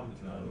selling his albums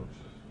now though.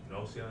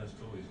 No selling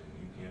stories,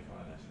 you can't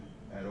find that shit.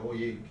 At all,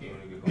 yeah, you You can't.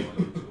 only can go on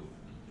YouTube.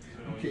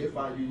 You can't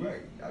find you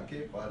right. I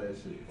can't find that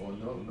shit or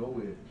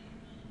nowhere.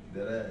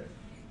 That ass.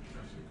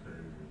 That shit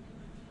crazy.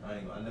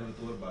 I never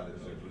thought about it.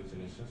 It's a Though. glitch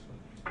in the system.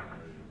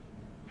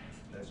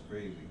 That's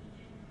crazy.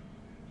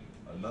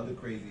 Another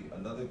crazy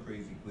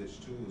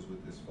glitch too is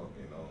with this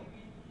fucking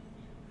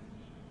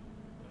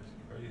That's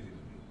crazy to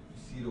me. You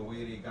see the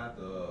way they got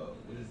the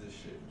what is this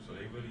shit? So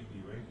they really be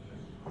raping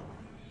them.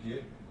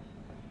 Yeah.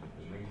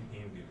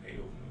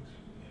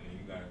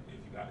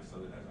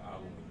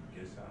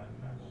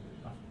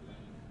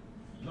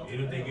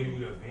 Even if they give you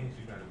the advance,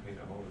 you gotta pay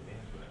the whole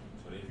advance for that.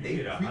 So if you They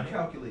get 100,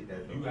 pre-calculate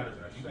that though. you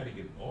gotta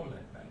get all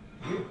that back.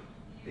 Yeah,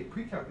 they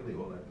pre-calculate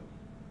all that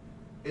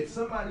though. If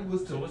somebody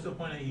was to, So what's the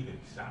point of even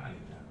signing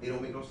that? it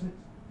don't make no sense.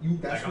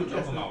 Like I'm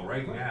talking about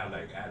right now,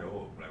 like at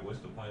all. Like what's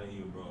the point of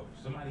even, bro?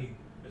 If somebody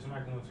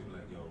comes to you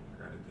like, yo, I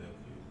got a deal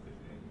for you,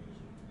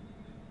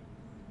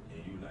 and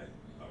you like,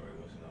 all right,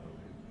 what's another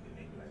one? And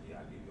they be like,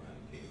 yeah, I'll give you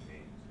 100K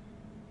advance.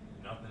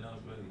 Nothing else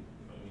really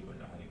for me but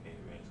the 100K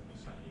advance. I'm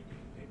just saying you can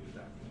pay the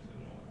documents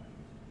and all that.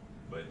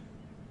 But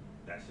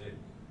that's it.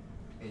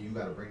 And you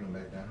gotta bring them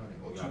back that 100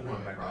 or You gotta bring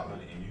 200 back that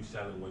probably. 100 and you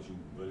selling what you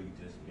really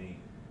just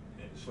made.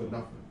 For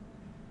nothing.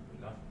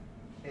 For nothing.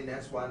 And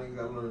that's why niggas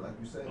gotta learn, like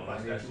you said,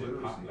 Unless that financial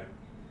shit pop literacy.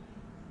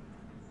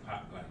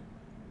 like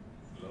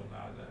low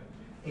knowledge.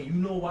 And you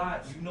know why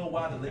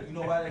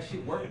that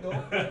shit worked though?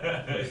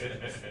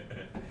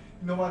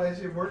 You know why that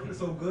shit worked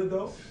so good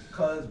though?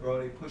 Cause bro,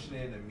 they pushing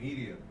it in the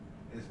media.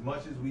 As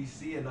much as we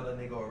see another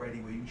nigga already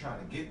where you trying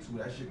to get to,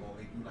 that shit gonna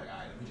make you like,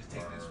 alright, let me just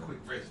take this quick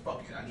risk.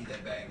 Fuck it, I need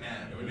that bag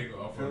now. If a nigga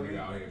offer me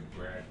out here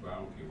brag, but I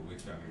don't care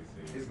what y'all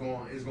niggas say.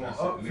 It's going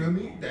up, feel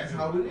me? That's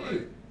how it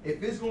is.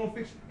 If it's gonna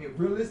fix it,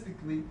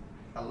 realistically,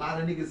 a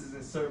lot of niggas is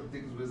in certain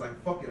things where it's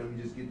like, fuck it, let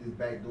me just get this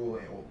back door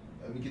and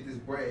let me get this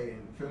bread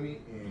and feel me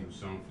and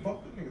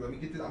fuck the nigga, let me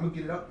get this. I'm gonna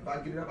get it up. If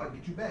I get it up, I'll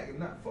get you back. If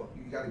not, fuck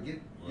you. You gotta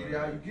get it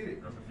how you get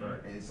it. That's a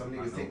fact. And some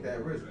niggas take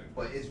that risk,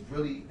 but it's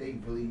really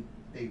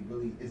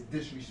it's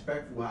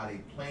disrespectful how they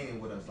playing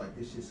with us like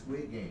this shit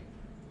Squid Game.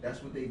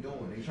 That's what they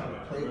doing. They trying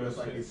to play with us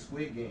like it's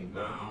Squid Game.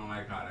 Nah, I don't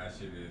like how that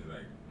shit is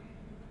like.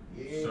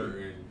 Yeah.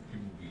 Certain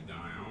people be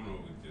dying. I don't know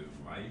if it's just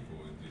life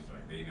or it's just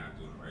like they not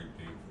doing the right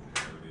thing for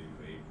whatever they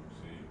was able to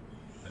see.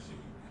 That shit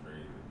be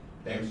crazy.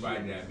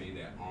 Everybody that made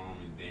that armed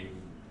and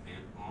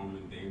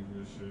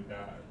dangerous shit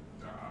died.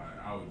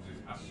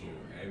 I saw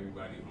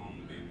everybody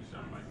armed and dangerous shit.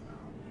 I'm like,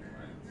 nah,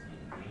 right?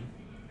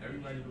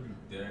 Everybody really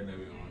dead that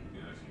we armed.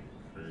 Yeah, that shit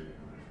was crazy.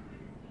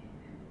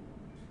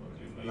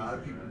 A lot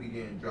of people be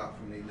getting dropped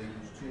from their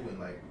labels too, and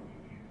like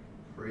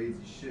crazy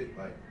shit.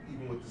 Like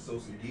even with the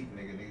Sosa Geek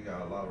nigga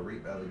got a lot of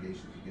rape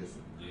allegations against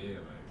him. Yeah,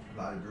 like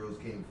a lot of girls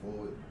came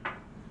forward,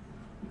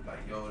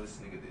 like, yo, this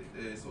nigga did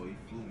this, or he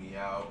flew me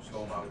out,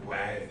 stole my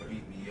bread,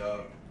 beat me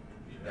up.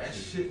 That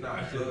shit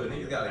not good.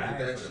 Niggas gotta get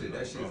that shit.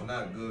 That shit is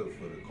not good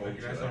for the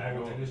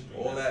culture.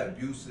 All that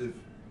abusive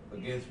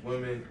against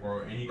women,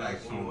 or any like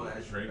all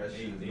that shit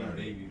is not. I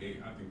think they,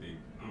 I don't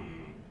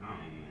know.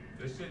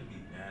 This should be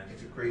nasty.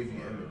 It's a crazy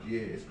image.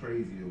 Yeah, it's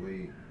crazy the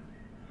way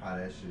how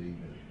that shit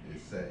even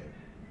is said.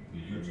 The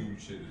YouTube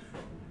shit is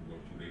fucking people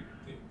up too.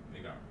 They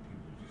got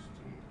people just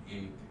doing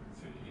anything,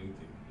 saying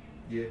anything.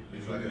 Yeah,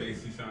 it's like they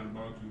see something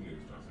about you,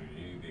 niggas start saying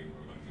anything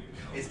about you.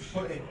 It's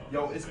putting, you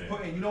know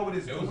what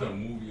it's doing? There was a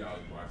movie I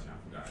was watching, I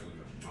forgot, it was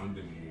a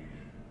London movie.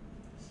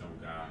 Some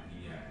guy,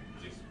 he had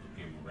just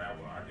became a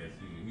rapper, I guess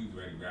he was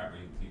already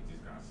rapping, he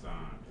just got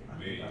signed.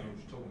 I think I know what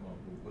you're talking about,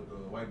 with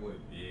the white boy.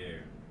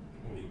 Yeah.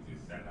 He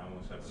just,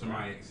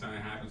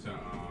 something happened to, I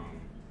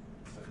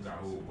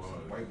forgot who it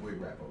was. White boy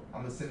rapper.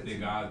 I'm gonna send it to you.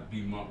 The guys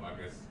beat him up, I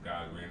guess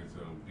guys ran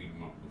into him, beat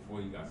him up.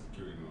 Before he got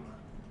security on him,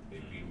 they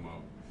beat him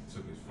up,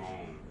 took his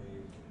phone.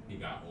 He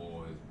got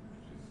all his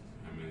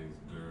him and his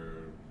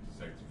girl,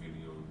 sex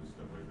videos and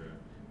stuff like that.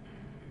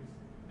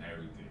 And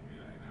everything.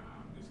 They're like,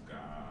 nah, this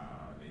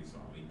guy, they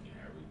saw leaking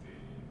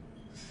everything.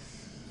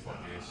 Fuck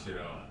that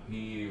shit up.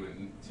 He ain't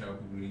even tell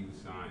people he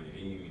was signed yet.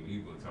 He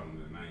was gonna tell them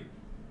tonight.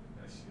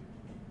 That shit.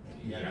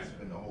 He had to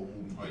spend the whole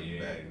movie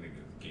getting back.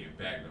 Niggas getting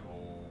back the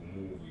whole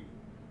movie.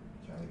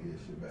 Trying to get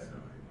his shit back. So,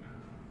 like, nah,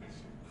 that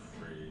shit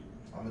crazy.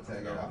 I'm gonna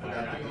tag it. I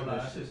forgot the name of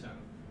that shit.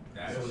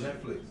 That's on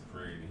Netflix.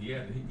 Crazy. He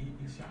shot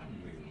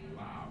the nigga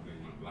live. They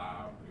went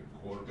live.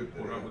 Caught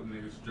up with the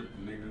nigga, stripped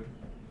the nigga.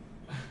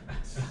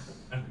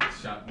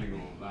 Shot the nigga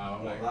on live.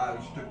 On live,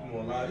 he stripped him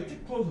on live. He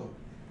took clothes off.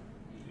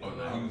 Oh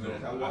no, he was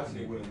on. I watched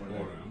it with him on that.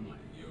 I'm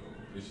like, yo,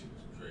 this shit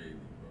was crazy,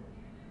 bro.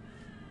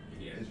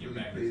 He had to It's get really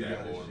back crazy his how ass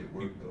that all the shit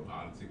work, people though.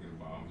 politicking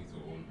about him. He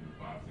told all the people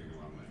politicking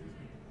about him like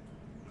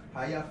this.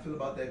 How y'all feel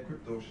about that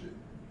crypto shit?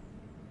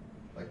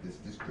 Like this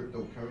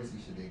cryptocurrency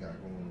shit they got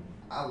going on.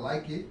 I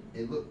like it.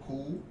 It look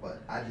cool,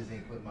 but I just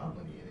ain't putting my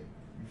money in it.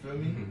 You feel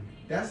me?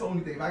 That's the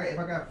only thing. If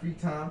I got free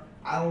time,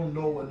 I don't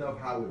know enough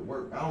how it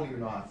works. I don't even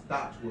know how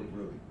stocks work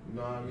really. You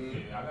know what I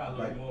mean? Yeah, I gotta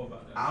learn more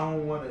about that. I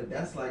don't wanna.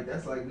 That's like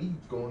me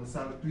going to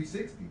sign up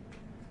 360.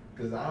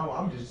 Cause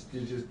I'm just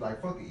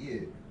like fuck it,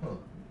 yeah, huh?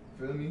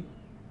 Feel me?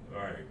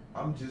 Right.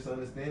 I'm just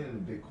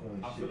understanding the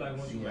Bitcoin I shit. feel like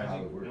once you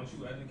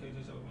educate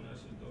yourself on that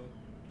shit though,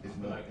 it's I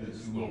feel not. like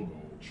It's more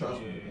more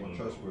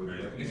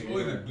trustworthy. It's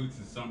always a glitch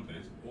to something.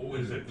 It's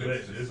always a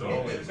glitch to It's something.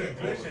 always a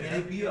glitch. And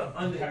it be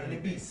and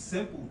it be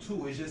simple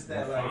too. It's just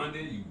that You like, find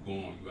it, you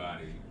gone, you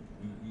out of it.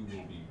 You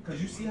gonna be.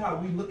 cause you see how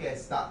we look at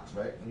stocks,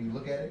 right? When you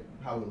look at it,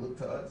 how it look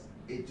to us,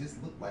 it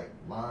just look like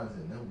lines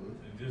and numbers.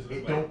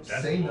 It don't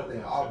say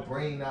nothing. Our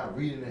brain not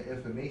reading the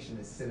information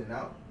it's sending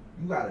out.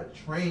 You gotta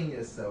train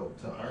yourself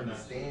to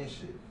understand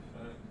shit.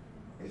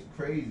 It's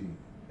crazy.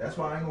 That's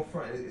why I ain't gonna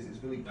front.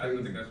 It's really crazy.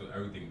 I think that's what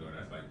everything though.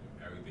 That's like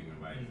everything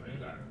in life. Like you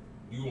gotta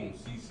you won't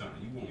see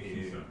something. You won't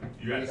see something.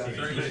 You gotta see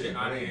certain shit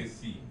I didn't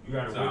see. You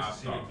gotta so wait I to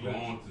see start the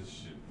going to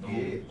shit.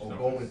 Yeah, or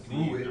going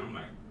through it. I'm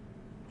like,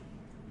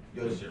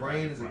 yo, the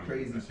brain is a right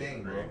crazy That's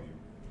thing, bro.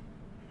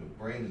 The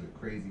brain is a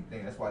crazy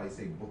thing. That's why they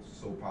say books are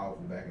so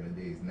powerful back in the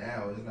days.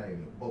 Now it's not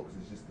even the books;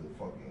 it's just the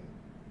fucking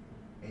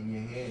in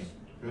your hand,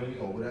 feel me,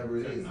 or whatever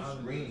it is. The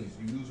screens,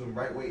 you use them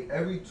right way.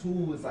 Every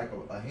tool is like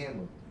a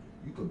hammer.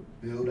 You could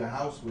build a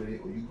house with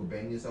it, or you could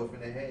bang yourself in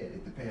the head.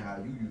 It depends how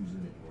you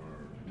using it.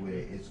 Where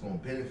it's gonna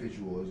benefit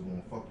you or it's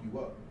gonna fuck you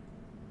up.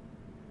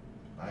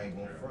 I ain't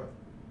gonna front.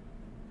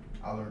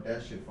 I learned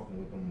that shit fucking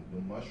with them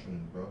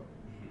mushrooms, bro.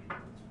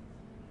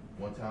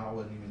 One time I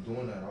wasn't even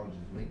doing that. I was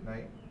just late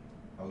night.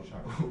 I was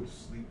trying to go to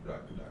sleep, but I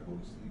could not go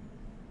to sleep.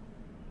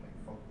 Like,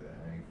 fuck that.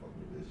 I ain't fuck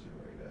with this shit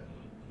right there.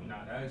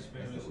 Nah, that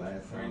experience. That's the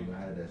last time I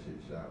had that shit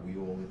shot. We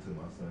all went to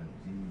my son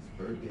G's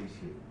birthday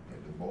shit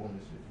at the bowling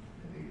shit.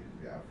 And they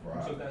got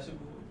fried. You took that shit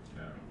before?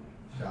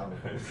 Shout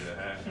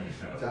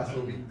out. Josh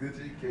will be good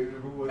shit. Came to the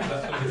room.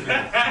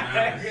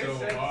 That's so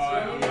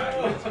hard. I'm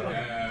like,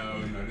 hell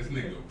no. This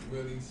nigga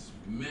really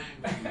smacked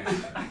me.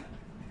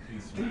 He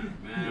smacked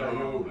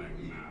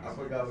me. I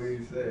forgot what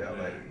he said. I'm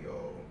like,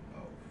 yo,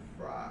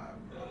 fried,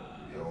 bro.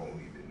 You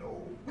don't even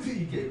know.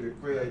 He came to the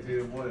crib like 3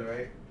 in the morning,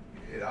 right?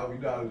 And I, you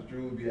know how the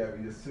Drew be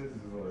having your senses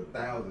on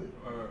 1,000.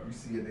 You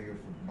see a nigga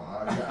from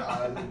behind your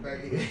eyes in the back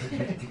of your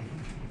head.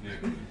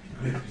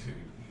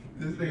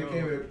 This nigga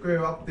came in the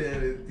crib up there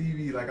in the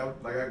TV like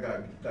I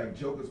got like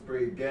Joker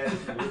sprayed gas.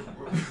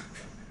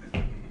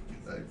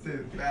 Like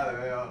since Valley,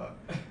 man.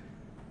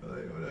 I'm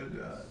like, what that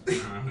job?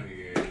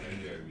 Yeah,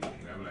 that job.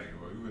 I'm like,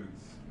 well, you really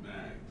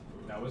smacked,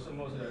 bro. Now, what's the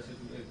most of that shit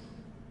you ate?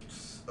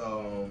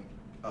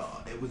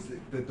 It was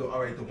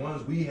all right. The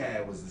ones we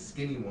had was the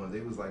skinny ones.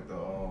 It was like the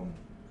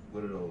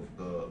what are those?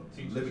 The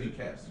Teachers. Liberty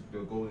Caps, the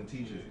Golden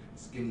Teachers,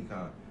 skinny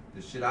kind.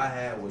 The shit I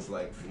had was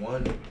like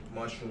one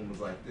mushroom was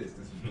like this. This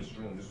was the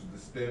mushroom. This was the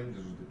stem.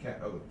 This was the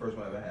cap. Oh, the first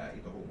one I ever had. I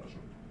ate the whole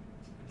mushroom.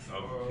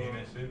 Oh,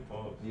 peanut shit?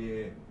 Pause.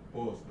 Yeah,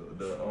 pause.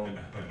 The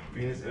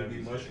Venus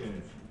MD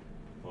mushrooms.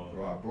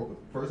 Bro, I broke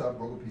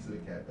a piece of the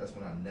cap. That's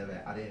when I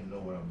didn't know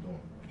what I'm doing.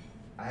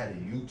 I had a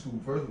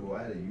YouTube. First of all,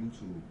 I had a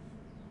YouTube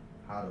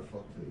how the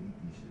fuck to eat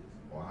these shits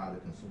or how to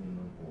consume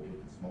them or what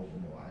to smoke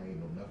them or I ain't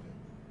know nothing.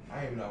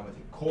 I ain't even know how much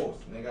it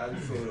cost, nigga. I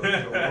just saw it on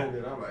Joe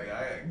Rogan. I'm like,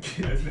 I ain't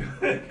get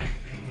it.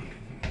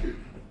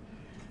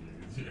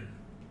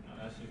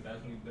 That's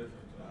new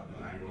different. So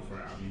I ain't gonna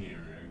front. I'm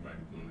hearing everybody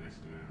doing that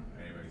shit now.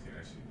 Everybody say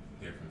that shit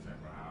different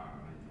type of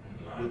how.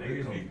 Nah,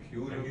 niggas be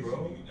computer, niggas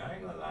bro. Be, I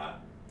ain't gonna lie.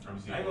 I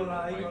I ain't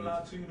gonna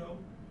lie to you though.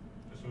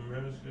 That's some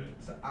real shit.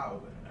 It's an eye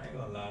opener. I ain't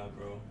gonna lie,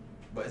 bro.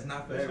 But it's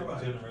not for This whole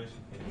everybody.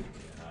 generation can't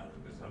get out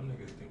of it. Some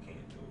niggas they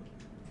can't do it.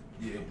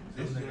 Yeah, Some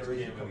this niggas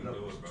generation can't really coming up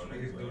do it, bro.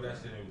 Niggas do that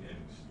shit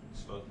and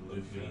start to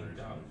look fiend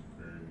out.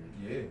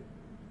 Yeah.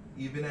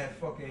 Even that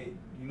fucking,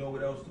 you know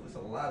what else too? It's a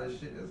lot of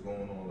shit that's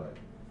going on. Like,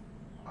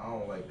 I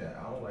don't like that.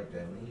 I don't like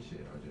that lean shit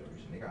in our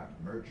generation. They got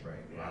merch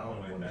right. Yeah, I don't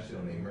like want that that shit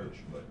on their shit. merch,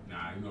 but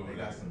Nah, you know they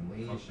got some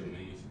lean shit.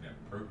 That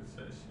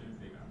Percocet shit.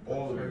 They got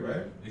All of it,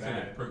 right? They say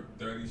that Perk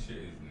 30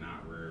 shit is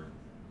not real.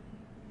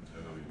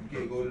 You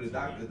can't go to the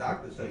doctor. The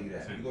doctor tell you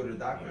that. You go to the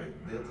doctor,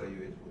 they'll tell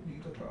you, what do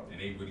you talk about? And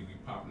they really be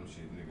popping them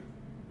shit, niggas.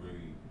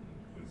 Really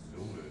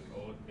do it.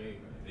 all day,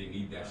 man. They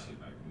need that shit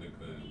like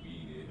liquor and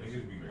weed.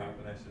 Niggas be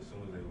popping that shit as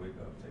soon as they wake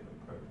up, take a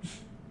perk.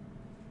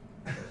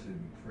 That should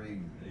be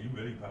crazy. And you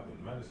really popping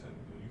medicine,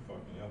 dude. You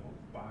fucking your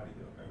whole body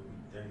up every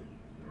day.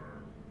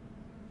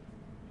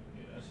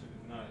 Yeah, that shit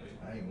is not it.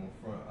 I ain't gonna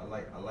front. I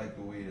like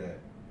the way that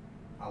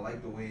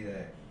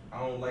I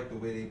don't like the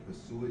way they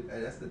pursue it.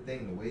 That's the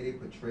thing, the way they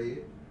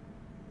portray it.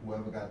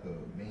 Whoever got the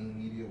main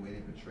media, the way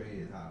they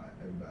portray it is how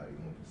everybody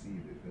gonna perceive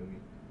it, feel me?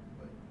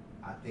 But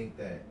I think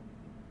that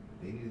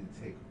they need to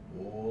take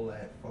all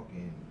that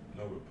fucking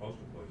No, we're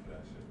poster boy for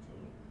that shit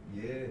too.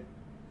 yeah.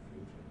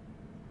 Future.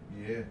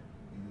 Yeah.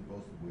 You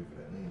supposed to wait for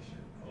that lean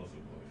shit. Poster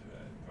boy for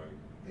that. Right.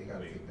 They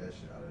gotta take that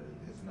shit out of it.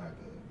 It's not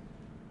good.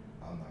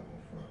 I'm not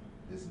gonna front.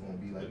 This is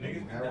gonna be like But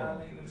niggas be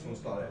heroin. dilating the It's gonna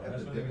music. start an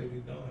That's what niggas epidemic.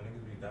 be doing.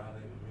 Niggas be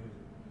dilating the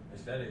music.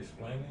 Instead of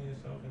explaining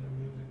yourself in the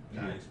music,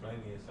 you're Yeah.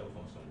 explaining yourself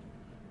on some,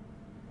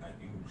 like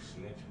you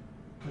snitching.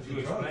 Cause You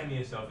explaining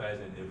yourself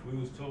as in, if we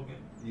was talking,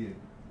 Yeah.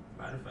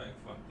 matter of fact,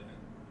 fuck that.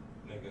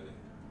 Nigga,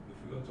 if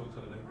we go talk to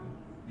the nigga,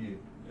 Yeah.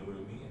 and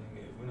we're meeting,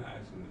 nigga, if we're not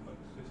asking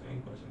the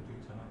same question 3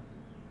 times,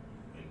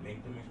 and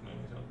make them explain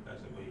themselves,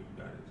 that's the way you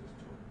gotta just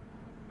talk.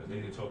 Cause they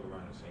can talk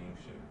around the same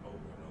shit over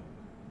and over.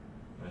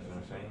 That's what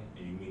I'm saying?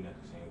 And you mean at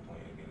the same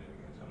point again and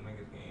again. Some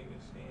niggas can't even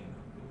stand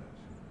up and do that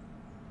shit.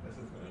 That's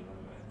a You know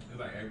what I mean? It's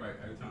like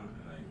every time,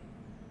 like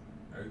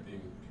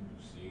everything people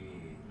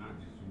see, not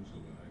just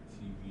YouTube, but like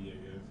TV, I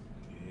guess.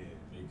 Yeah.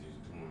 They just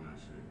doing that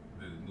shit.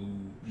 The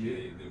new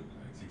Yeah. kid, they was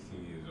like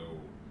 16 years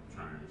old,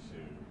 trying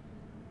shit,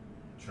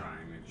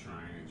 trying it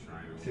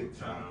all the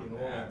TikTok time. and all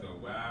that. After a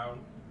while,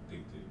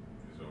 addicted.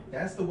 It's over.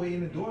 That's the way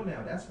in the door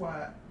now. That's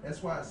why it's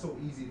so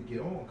easy to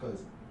get on,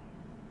 cause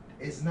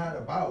it's not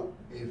about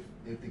if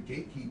the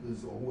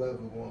gatekeepers or whoever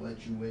gonna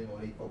let you in or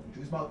they fuck with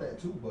you. It's about that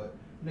too. But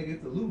nigga,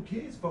 if the little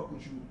kids fuck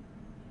with you,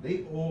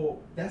 they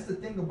all. That's the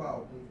thing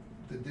about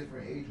the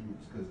different age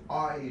groups, because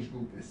our age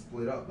group is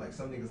split up. Like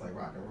some niggas like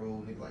rock and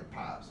roll, niggas like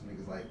pop, some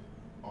niggas like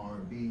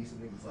R&B, some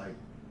niggas like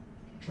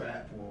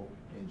trap or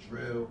and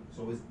drill.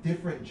 So it's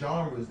different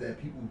genres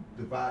that people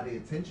divide their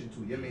attention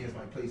to. Your man's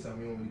might play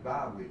something you don't really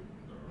vibe with,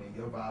 and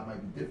your vibe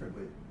might be different.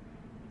 But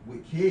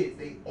with kids,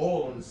 they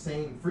all on the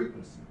same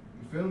frequency.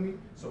 You feel me?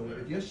 So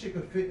if your shit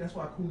could fit, that's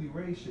why Cooley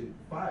Ray shit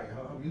fire.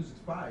 Her music's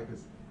fire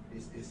because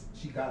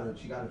she got a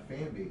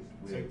fan base.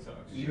 Where TikTok.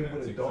 even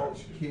with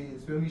adults,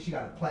 kids, feel me? She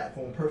got a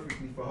platform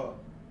perfectly for her.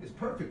 It's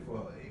perfect for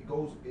her.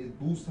 It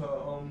boosts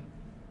her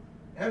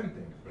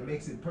everything. It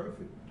makes it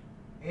perfect.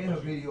 And her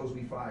videos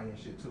be fire and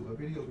shit too. Her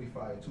videos be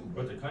fire too.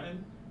 But the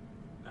cutting,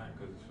 nah,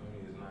 because for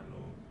me it's not no.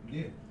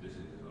 Yeah. This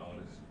is just all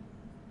this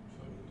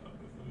for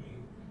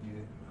me.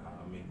 Yeah. How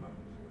I make my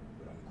music,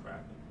 but I'm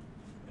cracking,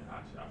 and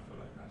I feel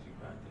like how she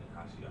cracking,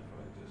 I feel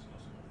like this on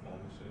some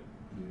performance shit.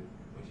 Yeah.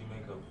 When she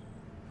make her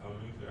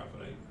music, I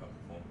feel like her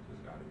performance has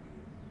got to be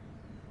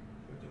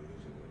with the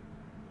music.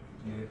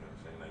 You know what I'm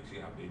saying? Like, see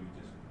how Baby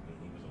just when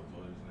he was on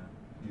tour just now.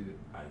 Yeah.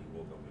 How he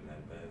woke up in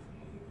that bed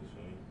from when he was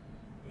swimming.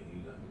 When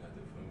he got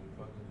the film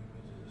fucking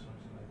bitches or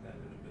something like that,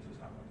 and the bitches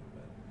hop out the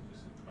bed.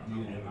 Just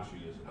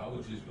I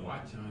was just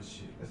watching her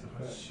shit. That's a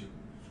Her fact. shit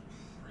was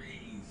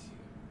crazy.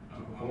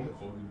 Performance?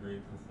 Cody Ray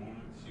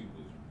performance, she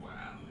was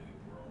wildin',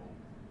 bro.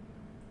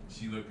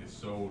 She looking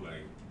so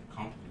like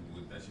comfortable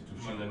with that shit too.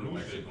 She don't look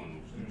like she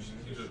going no new shit.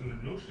 She just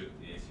new shit.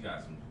 Yeah, she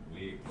got some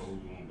weird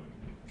clothes on, but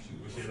she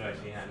was She like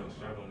she had no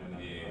shirt on and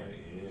nothing, Yeah,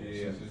 right?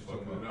 yeah. She just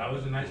fucking it up. That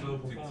was a nice little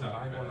performance.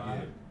 I ain't gonna lie.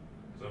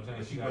 Yeah. So I'm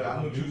saying she But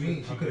I know what you mean.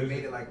 She could have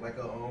made it like a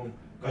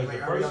Cause like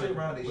the first Ariana shit,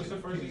 Grande what's shit.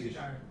 the first shit she Kitty-ish.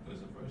 got?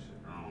 What's the first shit?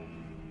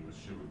 The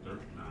shit with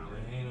Dirt now.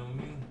 It ain't on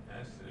me.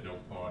 That's it. No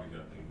party,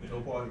 I think. No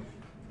party.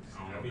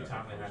 Every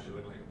time they have to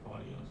look like a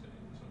party on stage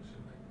or some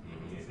shit like that.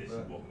 Mhm. Yeah, that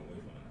she walking away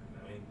from it. You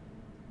know what I mean?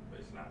 But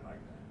it's not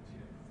like that. She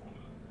didn't perform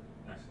it like that.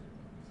 That's it.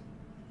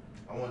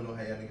 I want to know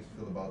how y'all niggas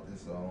feel about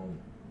this.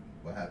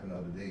 What happened the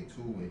other day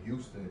too in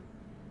Houston,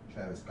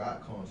 Travis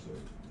Scott concert.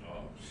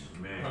 Oh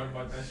Heard man.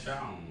 about that shit? I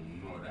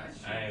don't know that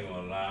shit. I ain't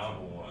gonna lie. I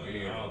don't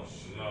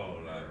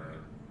know. Like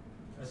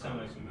That sound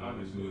like some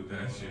nothing to do with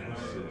that shit. that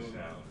bro. shit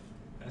sound.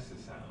 That shit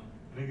sound.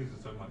 Niggas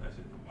is talking about that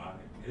shit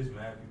demonic. It's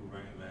mad people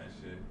bringing mad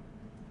shit.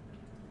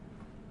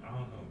 I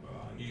don't know, bro.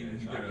 He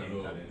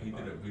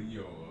did a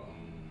video,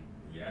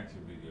 reaction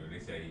video. They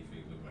said he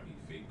looked like he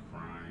fake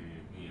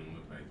crying. He didn't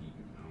look like he.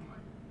 I'm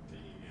like,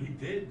 damn. He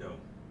did though.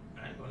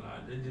 I ain't gonna lie.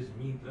 They just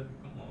mean. Look,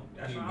 come on.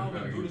 That's He why I look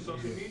don't like do the he-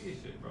 social yeah. media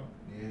shit, bro.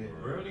 Yeah.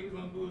 Real niggas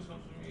gonna do it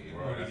social media.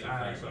 Bro, that's a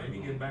Alright, fact. so let me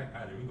get back.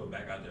 Alright, let me go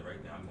back out there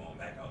right now. I'm going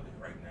back out there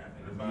right now.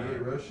 Yeah,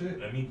 real shit.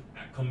 Let me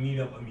come meet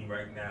up with me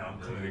right now.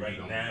 I'm coming Really right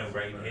don't now, mess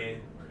right with here.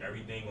 that.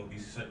 Everything will be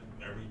set.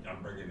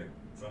 I'm bringing it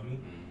from me.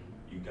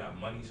 You got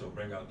money, so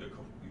bring out the cops.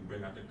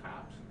 You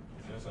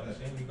know what I'm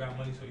saying? You got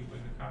money, so you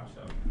bring the cops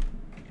out.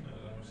 You know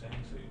what I'm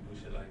saying? So you do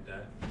shit like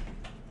that.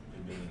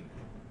 And then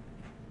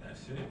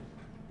that's it.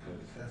 Cause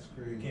That's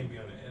you crazy. can't be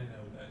on the internet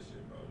with that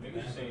shit, bro.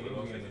 Niggas saying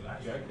People he lost getting their life.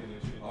 ejected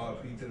and shit.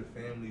 RP to the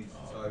families.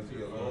 Oh, Sorry to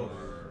your loss.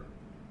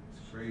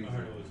 It's crazy. I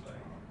heard it was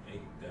like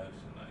 8 deaths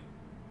and like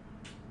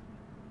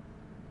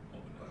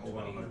over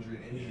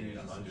 100 injuries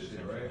and some 100 shit,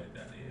 something right? like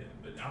that, yeah.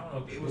 But I don't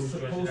know if It the was news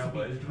stretched supposed to out,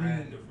 but be it's three.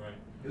 mad different.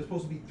 It was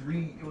supposed to be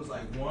 3. It was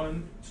like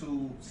 1,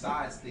 2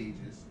 side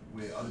stages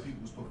where other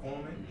people was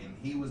performing, and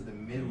he was the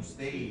middle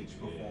stage Yeah.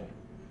 performing,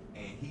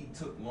 and he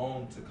took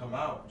long to come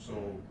out.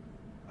 So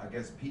I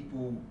guess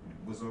people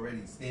was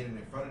already standing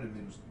in front of the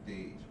middle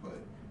stage, but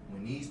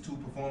when these 2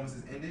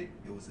 performances ended,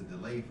 it was a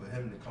delay for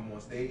him to come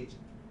on stage,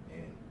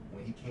 and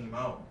when he came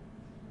out,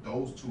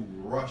 those 2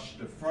 rushed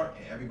the front,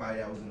 and everybody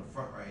that was in the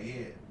front right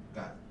here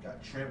got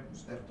trampled,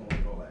 stepped on,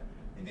 and all that.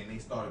 And then they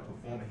started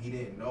performing. He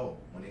didn't know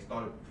when they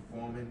started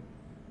performing,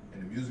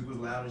 and the music was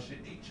loud and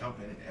shit. They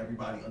jumping, and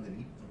everybody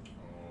underneath them.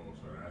 Oh,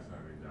 so that's how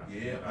they got.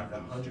 Yeah, I like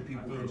thought 100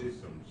 people I thought injured,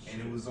 some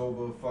and it shit. was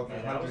over fucking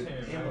Yeah, I was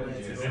 100 hearing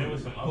ambulances. about And then there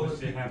was some pulling other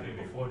shit people happening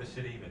in. before the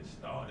shit even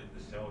started.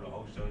 The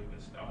whole show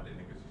even started.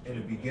 Niggas was In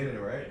the tripping. beginning,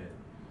 right? Yeah.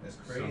 That's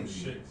Some crazy.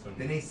 shit,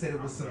 Then they said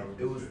it was some.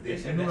 It was. They They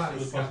said know that how shit they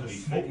was start supposed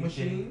the to be smoke 50K.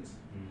 machines.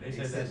 They They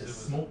said said that the shit was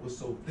smoke was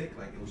so thick,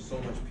 like it was so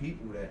much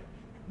people that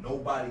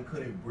nobody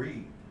couldn't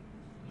breathe.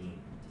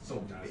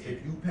 So That's if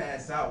it. you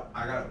pass out,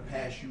 I gotta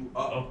pass you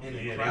up in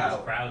the yeah, crowd they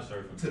was crowd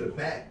surfing to the people.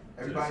 back.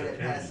 Everybody that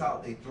security. passed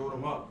out, they throw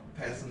them up,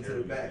 pass them to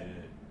the back,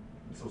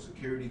 Yeah. so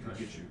security could That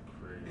get shit you.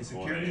 crazy. And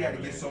security had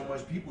to get so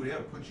much people,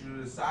 they'll put you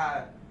to the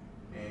side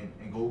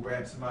and go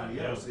grab somebody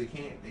Yeah. else. They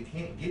can't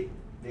get.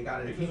 They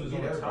Niggas can't was get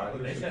on top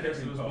of everybody. They the said this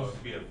security was car. supposed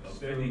to be a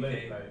Still 50K.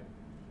 lit, like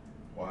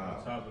on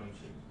Wow, top of them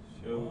shit.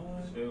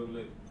 Still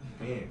lit.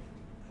 man.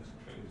 That's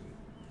crazy.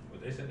 But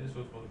they said this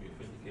was supposed to be a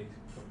 50K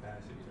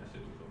capacity. That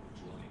shit was over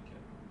 200K.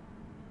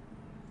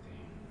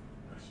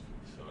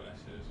 So that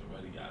shit is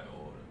already out of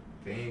order.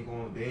 They ain't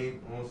going.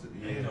 Ain't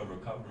Yeah. no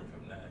recovering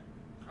from that.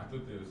 I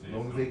thought they were As saying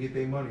long as they get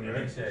their money, And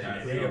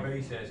right? they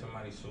already said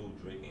somebody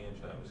sued Drake and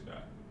Travis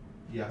Scott.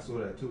 Yeah, I saw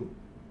that too.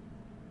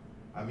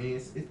 I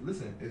mean,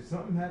 listen, if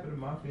something happened to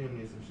my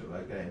family and some shit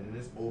like that, and then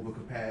it's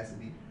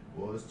overcapacity,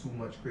 or it's too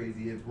much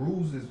crazy, if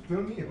rules is,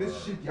 feel me, if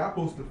it's shit y'all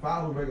supposed to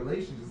follow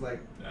regulations,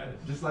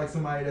 just like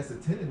somebody that's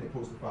attending it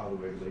supposed to follow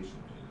regulations.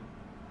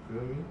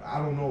 Feel me? I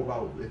don't know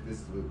about if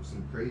it's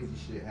some crazy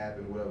shit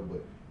happened or whatever,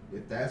 but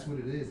if that's what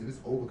it is, if it's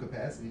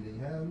overcapacity, then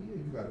hell yeah,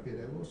 you gotta pay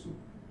that lawsuit.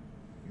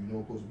 You know,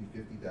 it's supposed to be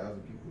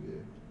 50,000 people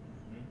there.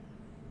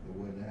 It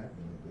wouldn't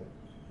happen like that.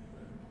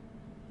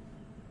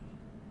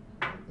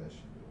 I like that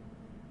shit though.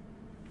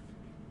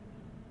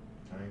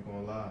 I ain't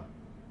gonna lie.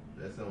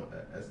 That's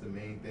the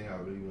main thing I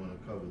really want to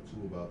cover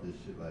too about this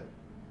shit. Like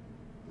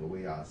the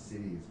way our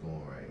city is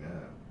going right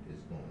now,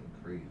 it's going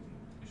crazy.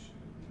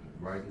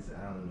 Right, it's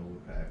Allen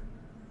overpacked.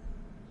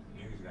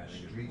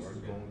 Streets is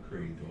going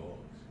crazy.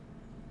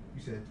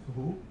 You said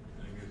who?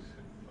 Niggas,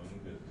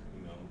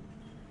 you know.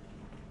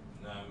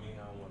 Nah, I mean,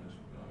 I don't want to.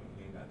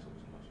 We ain't got to talk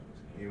too much on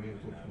this. Yeah, we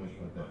ain't talk too much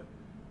about that.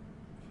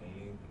 For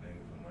me, nigga,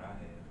 from what I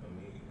had, for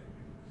me, niggas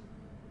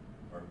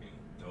working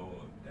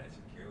dog, that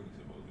security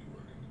supposed to be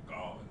working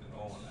guards and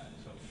all that.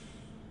 So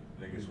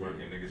niggas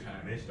working, niggas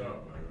missed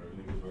up,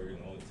 niggas working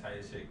all type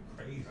of shit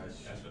crazy.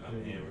 That's what I'm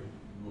hearing.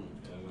 You know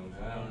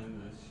what I'm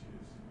saying?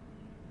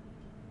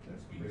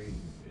 That's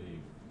crazy.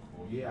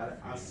 Yeah,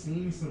 I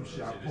seen some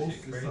shit. I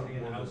posted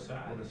something on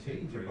the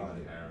page about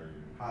it.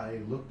 How they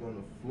looked on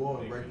the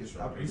floor and records.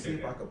 I can see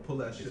if I could pull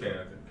that shit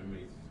up.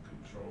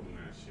 Controlling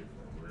that shit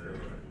for real.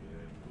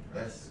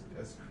 That's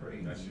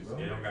crazy, bro.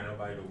 They don't got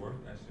nobody to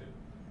work that shit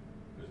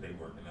because they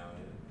working out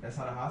here. That's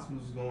how the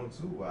hospitals is going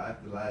too. Well,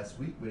 after last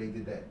week where they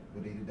did that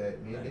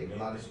mandate, a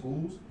lot of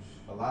schools,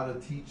 a lot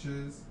of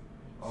teachers,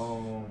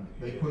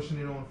 they pushing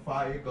it on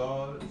fire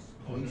guards,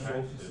 police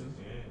officers.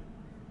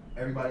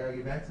 Everybody gotta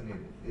get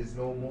vaccinated. It's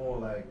no more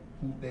like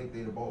who think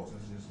they the boss.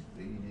 It's just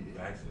they need it.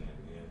 Vaccinated,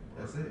 yeah.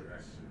 That's it.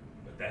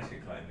 But that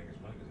shit collecting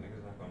niggas money because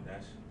niggas not gonna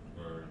that shit.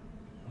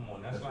 Come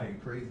on, that's like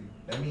crazy.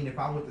 I mean, if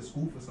I went to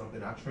school for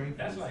something, I trained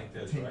for like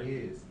this, 10 right?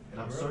 years, and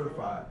I'm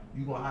certified.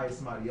 You gonna hire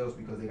somebody else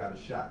because they got a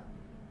shot,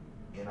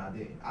 and I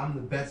didn't. I'm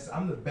the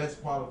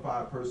best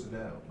qualified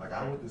personnel. Like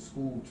I went to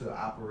school to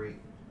operate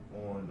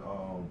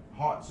on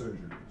heart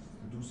surgeries,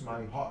 to do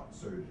somebody's heart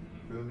surgery.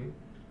 You feel me?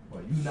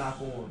 But you not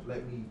gonna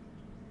let me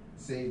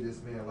save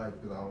this man's life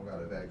because I don't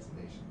got a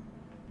vaccination.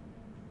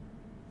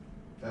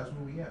 That's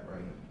where we at right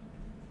now.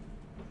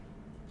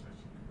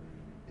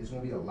 It's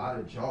gonna be a lot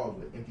of jobs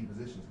with empty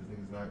positions because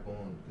niggas not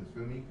going. Because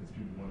feel me? Because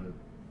people wanna.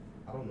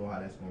 I don't know how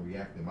that's gonna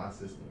react in my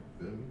system.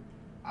 Feel me?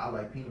 I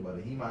like peanut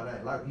butter. He might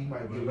not like. He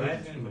might be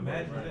allergic to peanut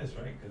butter. Imagine this,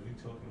 right? Because we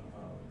talking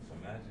about. So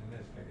imagine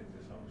this, nigga.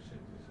 This whole shit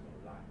just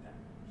gonna lock down,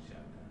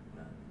 shut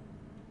down.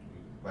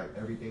 Like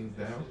everything's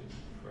down.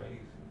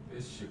 Crazy.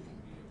 This shit gonna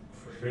be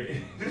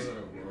crazy.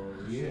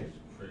 Bro. Yeah.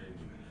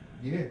 Crazy.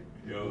 Yeah.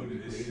 Yo,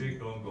 this shit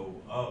gonna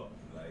go up.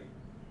 Like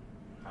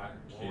hot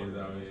Kids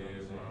out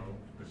here, bro.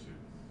 This shit.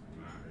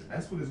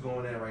 That's what it's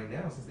going at right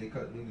now since they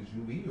cut niggas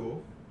UE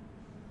off.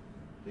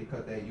 They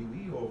cut that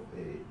UE off.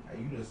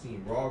 You done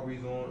seen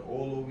robberies on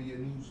all over your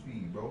news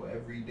feed, bro.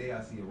 Every day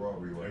I see a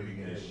robbery or every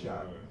getting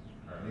shot.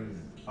 Niggas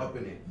is up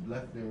in it,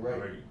 left and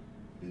right.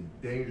 It's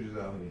dangerous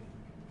out here.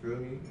 Feel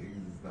me?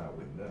 Niggas is not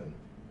with nothing.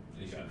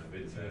 They got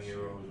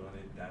 15-year-olds on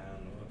it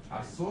down.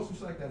 I saw some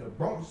shit like that in the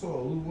Bronx. I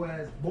saw a little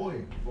ass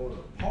boy going to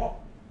the park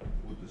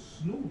with the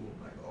snoot.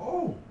 I'm like,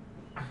 oh.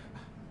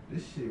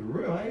 This shit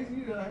real. I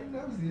ain't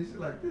never seen this shit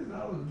like this.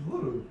 I was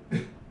little.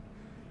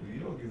 New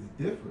York is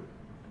different.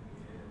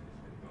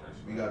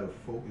 We gotta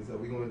focus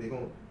up.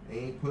 They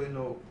ain't putting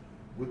no.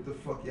 What the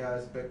fuck y'all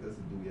expect us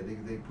to do? Yeah,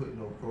 they putting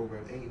no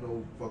programs. Ain't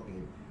no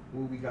fucking.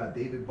 What we got?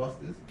 David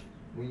Busters.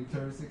 When you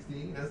turn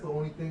 16, that's the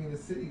only thing in the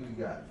city we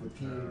got for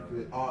teens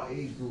for our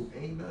age group.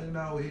 Ain't nothing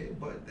out here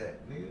but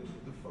that, nigga.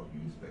 What the fuck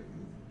you expect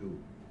us to do?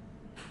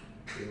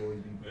 They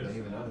always be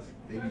blaming us.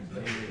 They be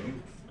blaming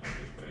you.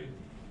 That's crazy.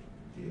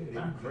 Yeah, they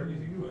Not be blaming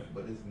crazy, you,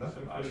 but it's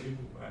nothing a lot of crazy.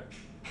 people, but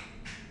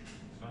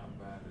it's not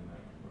bad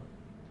enough. But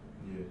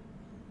Yeah.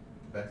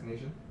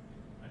 Vaccination?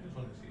 I just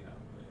want to see how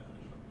it plays out.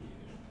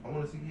 I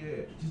want to see,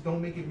 yeah. Just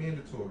don't make it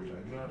mandatory,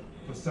 like, you know,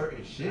 for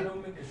certain shit. It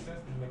don't make sense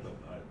to make a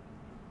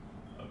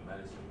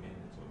medicine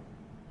mandatory.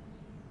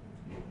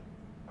 Yeah.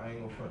 I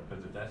ain't gonna front.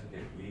 Because if that's the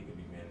case, weed can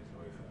be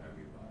mandatory for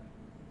everybody.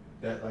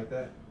 That like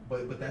that.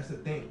 But that's the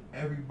thing.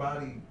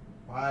 Everybody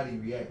body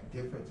react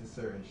different to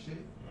certain shit.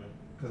 Right.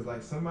 Cause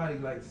like somebody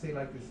like say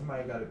like this,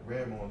 somebody got a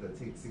grandma that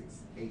takes 6,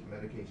 8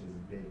 medications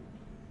a day.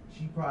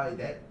 She probably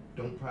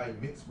don't probably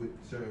mix with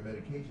certain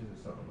medications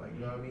or something, like, you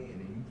know what I mean? And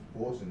then you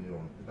forcing it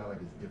on. It's not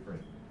like it's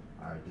different.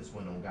 All right, this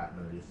one don't got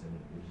none of this in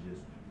it. It's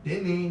just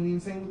then they ain't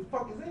even saying what the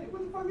fuck is in it.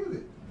 What the fuck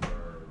is it?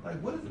 Like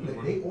what is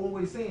it? They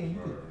always saying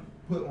you could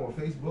put on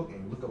Facebook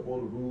and look up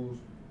all the rules.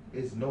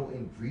 It's no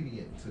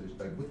ingredient to this.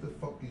 Like what the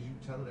fuck is you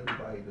telling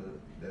everybody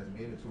that's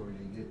mandatory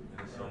they get?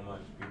 And so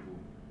much people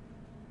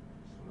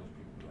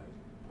like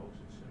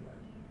posting shit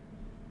like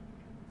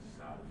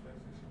side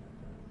effects and shit like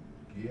that.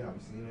 Yeah, I be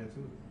seeing that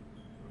too.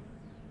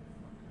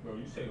 Bro,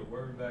 you say the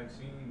word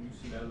vaccine, you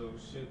see that little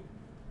shit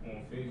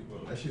on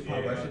Facebook. That shit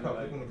popped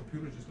up on the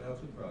computer just now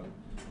too, probably.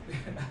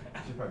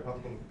 That shit probably popped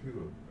up on the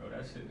computer. Bro,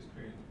 that shit is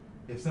crazy.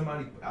 If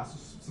somebody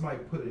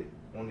put it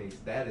on their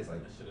status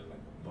like, That shit is like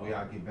a the way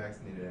I get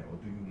vaccinated at, or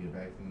do you need a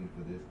vaccine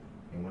for this?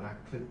 And when I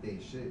click their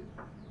shit,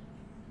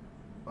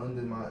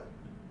 under my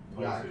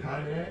where I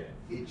commented at,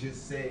 it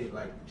just said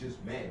like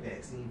just mad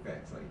vaccine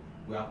facts. Like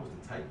where I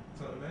supposed to type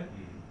something at,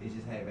 it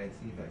just had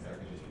vaccine facts. I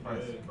could just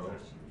press, bro.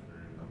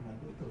 I'm like,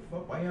 what the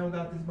fuck? Why y'all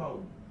got this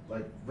about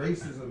like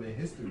racism and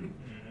history?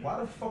 Why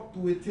the fuck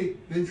do it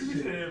take this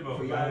shit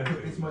for y'all to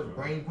put this much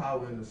brain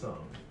power into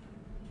something?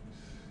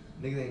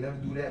 Niggas ain't never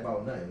do that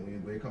about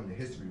nothing when it comes to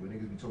history. When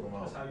niggas be talking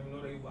about. That's how you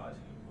know they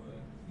watching, boy.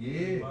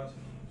 Yeah.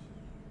 Watching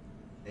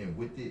and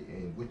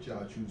what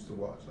y'all choose to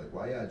watch. Like,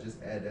 why y'all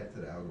just add that to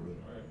the algorithm?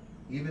 Right.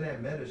 Even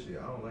that meta shit,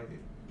 I don't like it.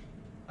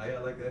 How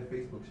y'all like that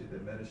Facebook shit,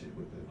 that meta shit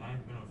with the. I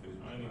ain't been on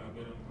Facebook. I ain't even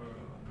been on her.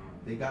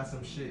 They got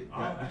some shit.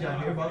 Did y'all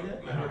hear about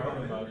that? I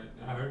heard about it.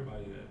 I heard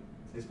about it.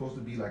 It's supposed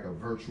to be like a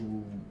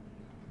virtual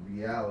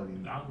reality.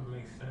 That would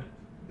make sense.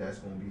 That's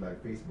gonna be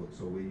like Facebook.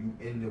 So where you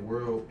in the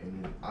world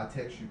and then I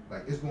text you,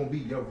 like it's gonna be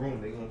your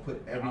room. They gonna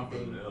put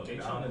everything. They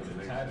trying to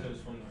detach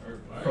us from the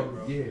earth, right, from,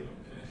 bro? yeah.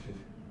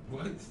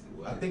 What?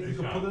 I think you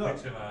can pull it up.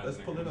 Let's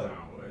pull it up.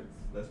 Nah, what?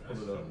 Let's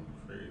pull it up.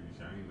 Crazy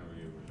shit. I ain't never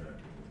hear with that.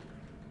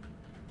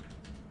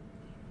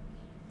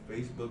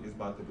 Facebook is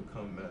about to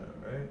become Meta,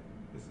 right?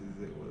 This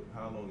is it.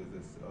 How long is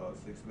this?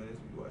 6 minutes?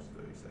 We watched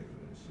 30 seconds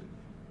of this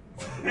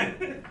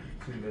shit.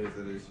 2 minutes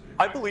of this shit.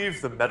 I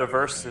believe the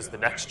metaverse is the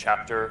next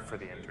chapter for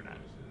the internet.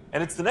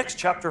 And it's the next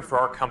chapter for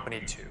our company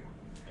too.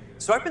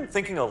 So I've been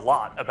thinking a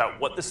lot about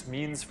what this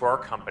means for our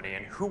company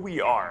and who we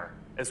are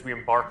as we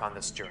embark on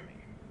this journey.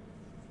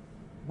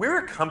 We're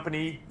a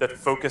company that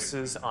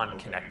focuses on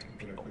connecting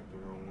people.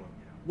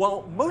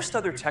 While most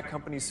other tech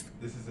companies...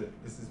 This is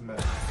it. This is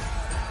Meta.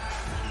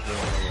 The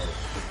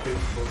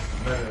Facebook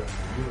Meta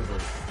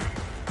universe.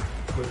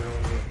 Put it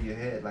on your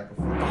head like a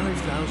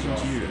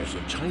 5,000 years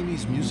of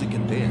Chinese music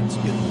and dance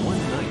in one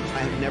night. I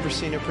have never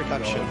seen a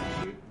production.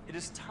 It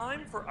is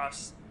time for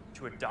us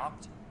to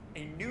adopt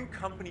a new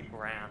company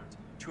brand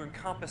to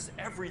encompass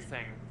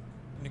everything,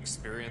 an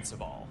experience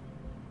of all,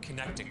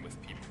 connecting with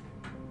people.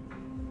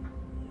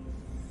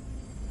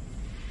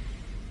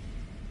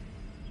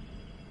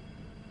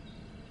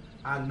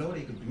 I know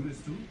they can do this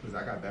too, because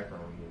I got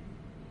background removal.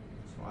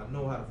 So I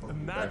know how to fucking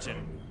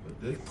Imagine but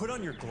this, you put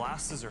on your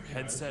glasses or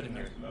headset and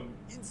you're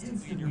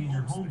instantly in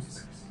your home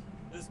space.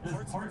 There's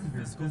parts of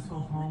your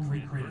physical home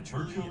recreated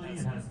virtually.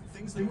 It has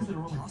things that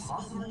are only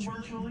possible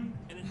virtually.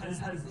 And it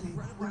has an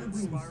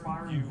incredibly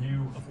inspiring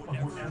view of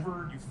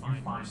whatever you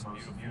find most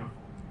beautiful.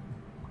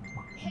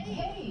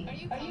 Hey,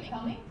 are you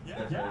coming?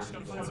 Yeah, that's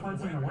just gotta find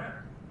something to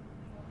wear.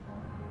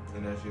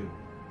 and that's you.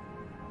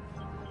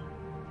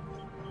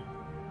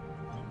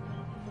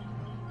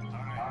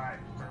 Alright,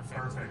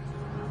 perfect.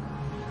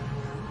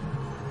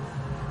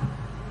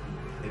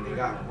 And they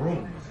got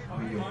rooms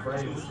where your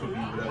friends could be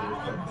whatever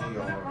the fuck they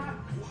are.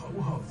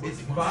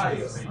 It's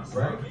fire,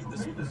 right?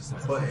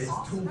 But it's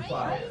too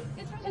fire.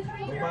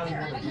 Nobody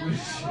wanna do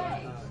this shit.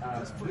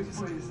 This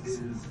place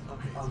is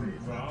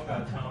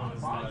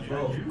amazing.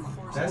 Bro,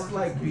 that's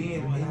like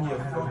being in your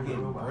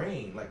fucking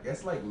brain. Like,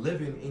 that's like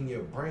living in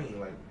your brain.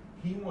 Like,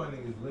 he one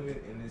nigga's living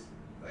in this.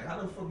 Like, how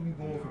the fuck are you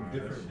going from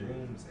different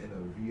rooms in a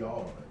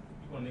VR?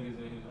 You want niggas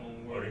in his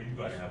own Or world. you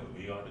gotta have a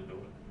VR to do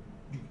it.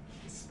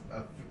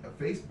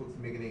 Facebook's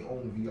making their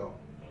own VR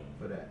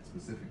for that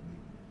specifically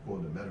for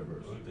the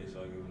metaverse. What if they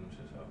start giving them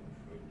shit out for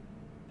free?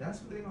 That's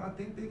what they. I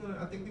think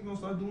they're gonna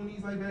start doing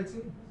these like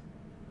vaccines.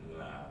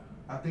 Nah.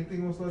 I think they're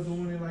gonna start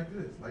doing it like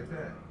this, like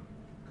that.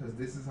 Cause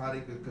this is how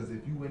they could. Cause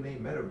if you in a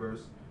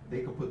metaverse,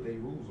 they could put their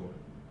rules on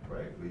it,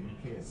 right? Where you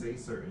can't say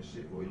certain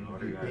shit, or you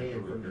get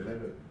banned from the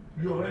meta.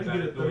 You already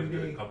get a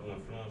 30-day. A couple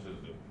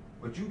influencers do.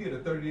 But you get a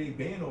 30-day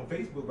ban on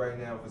Facebook right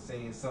now for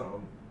saying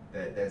something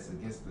that's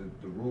against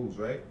the rules,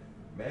 right?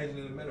 Imagine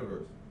in the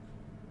metaverse.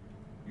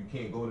 You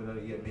can't go to none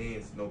of your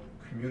man's no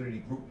community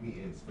group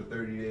meetings for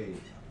 30 days.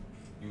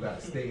 You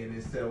gotta stay in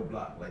this cell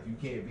block. Like, you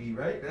can't be,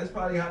 right? That's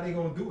probably how they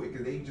gonna do it,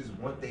 because they just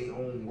want their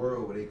own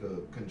world where they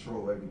could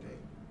control everything.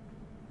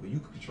 Where you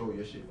can control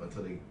your shit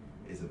until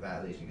it's a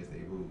violation against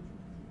their rules.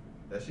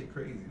 That shit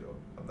crazy though.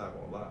 I'm not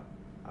gonna lie.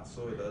 I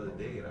saw it the other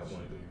day and I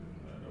wanted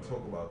to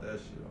talk about that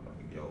shit. I'm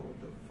like, yo, what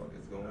the fuck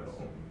is going on?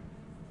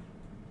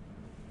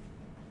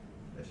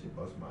 That shit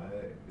bust my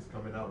head. It's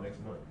coming out next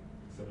month.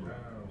 December.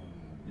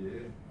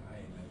 Yeah. I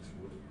ain't next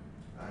with it.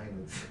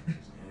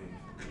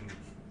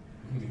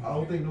 I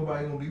don't think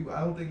nobody gonna be. I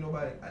think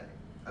nobody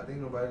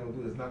gonna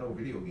do it. It's not no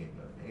video game.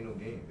 Ain't no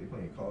games. They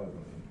playing cards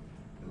on it.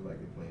 It's like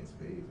they playing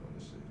spades on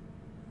this shit.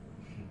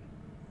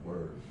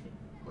 Word.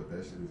 But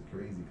that shit is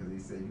crazy because they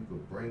say you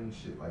could bring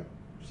shit like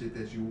shit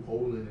that you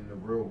holding in the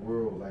real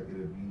world, like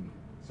it'll be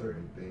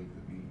certain things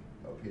to be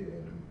up here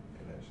in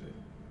that shit.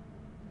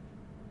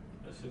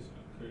 That shit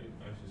sound crazy.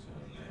 That shit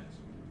sound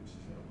nasty.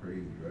 Shit sound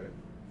crazy, right?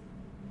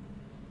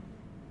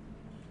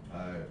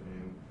 Alright,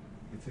 man.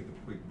 We take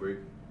a quick break.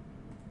 A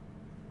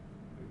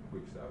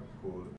quick stop record.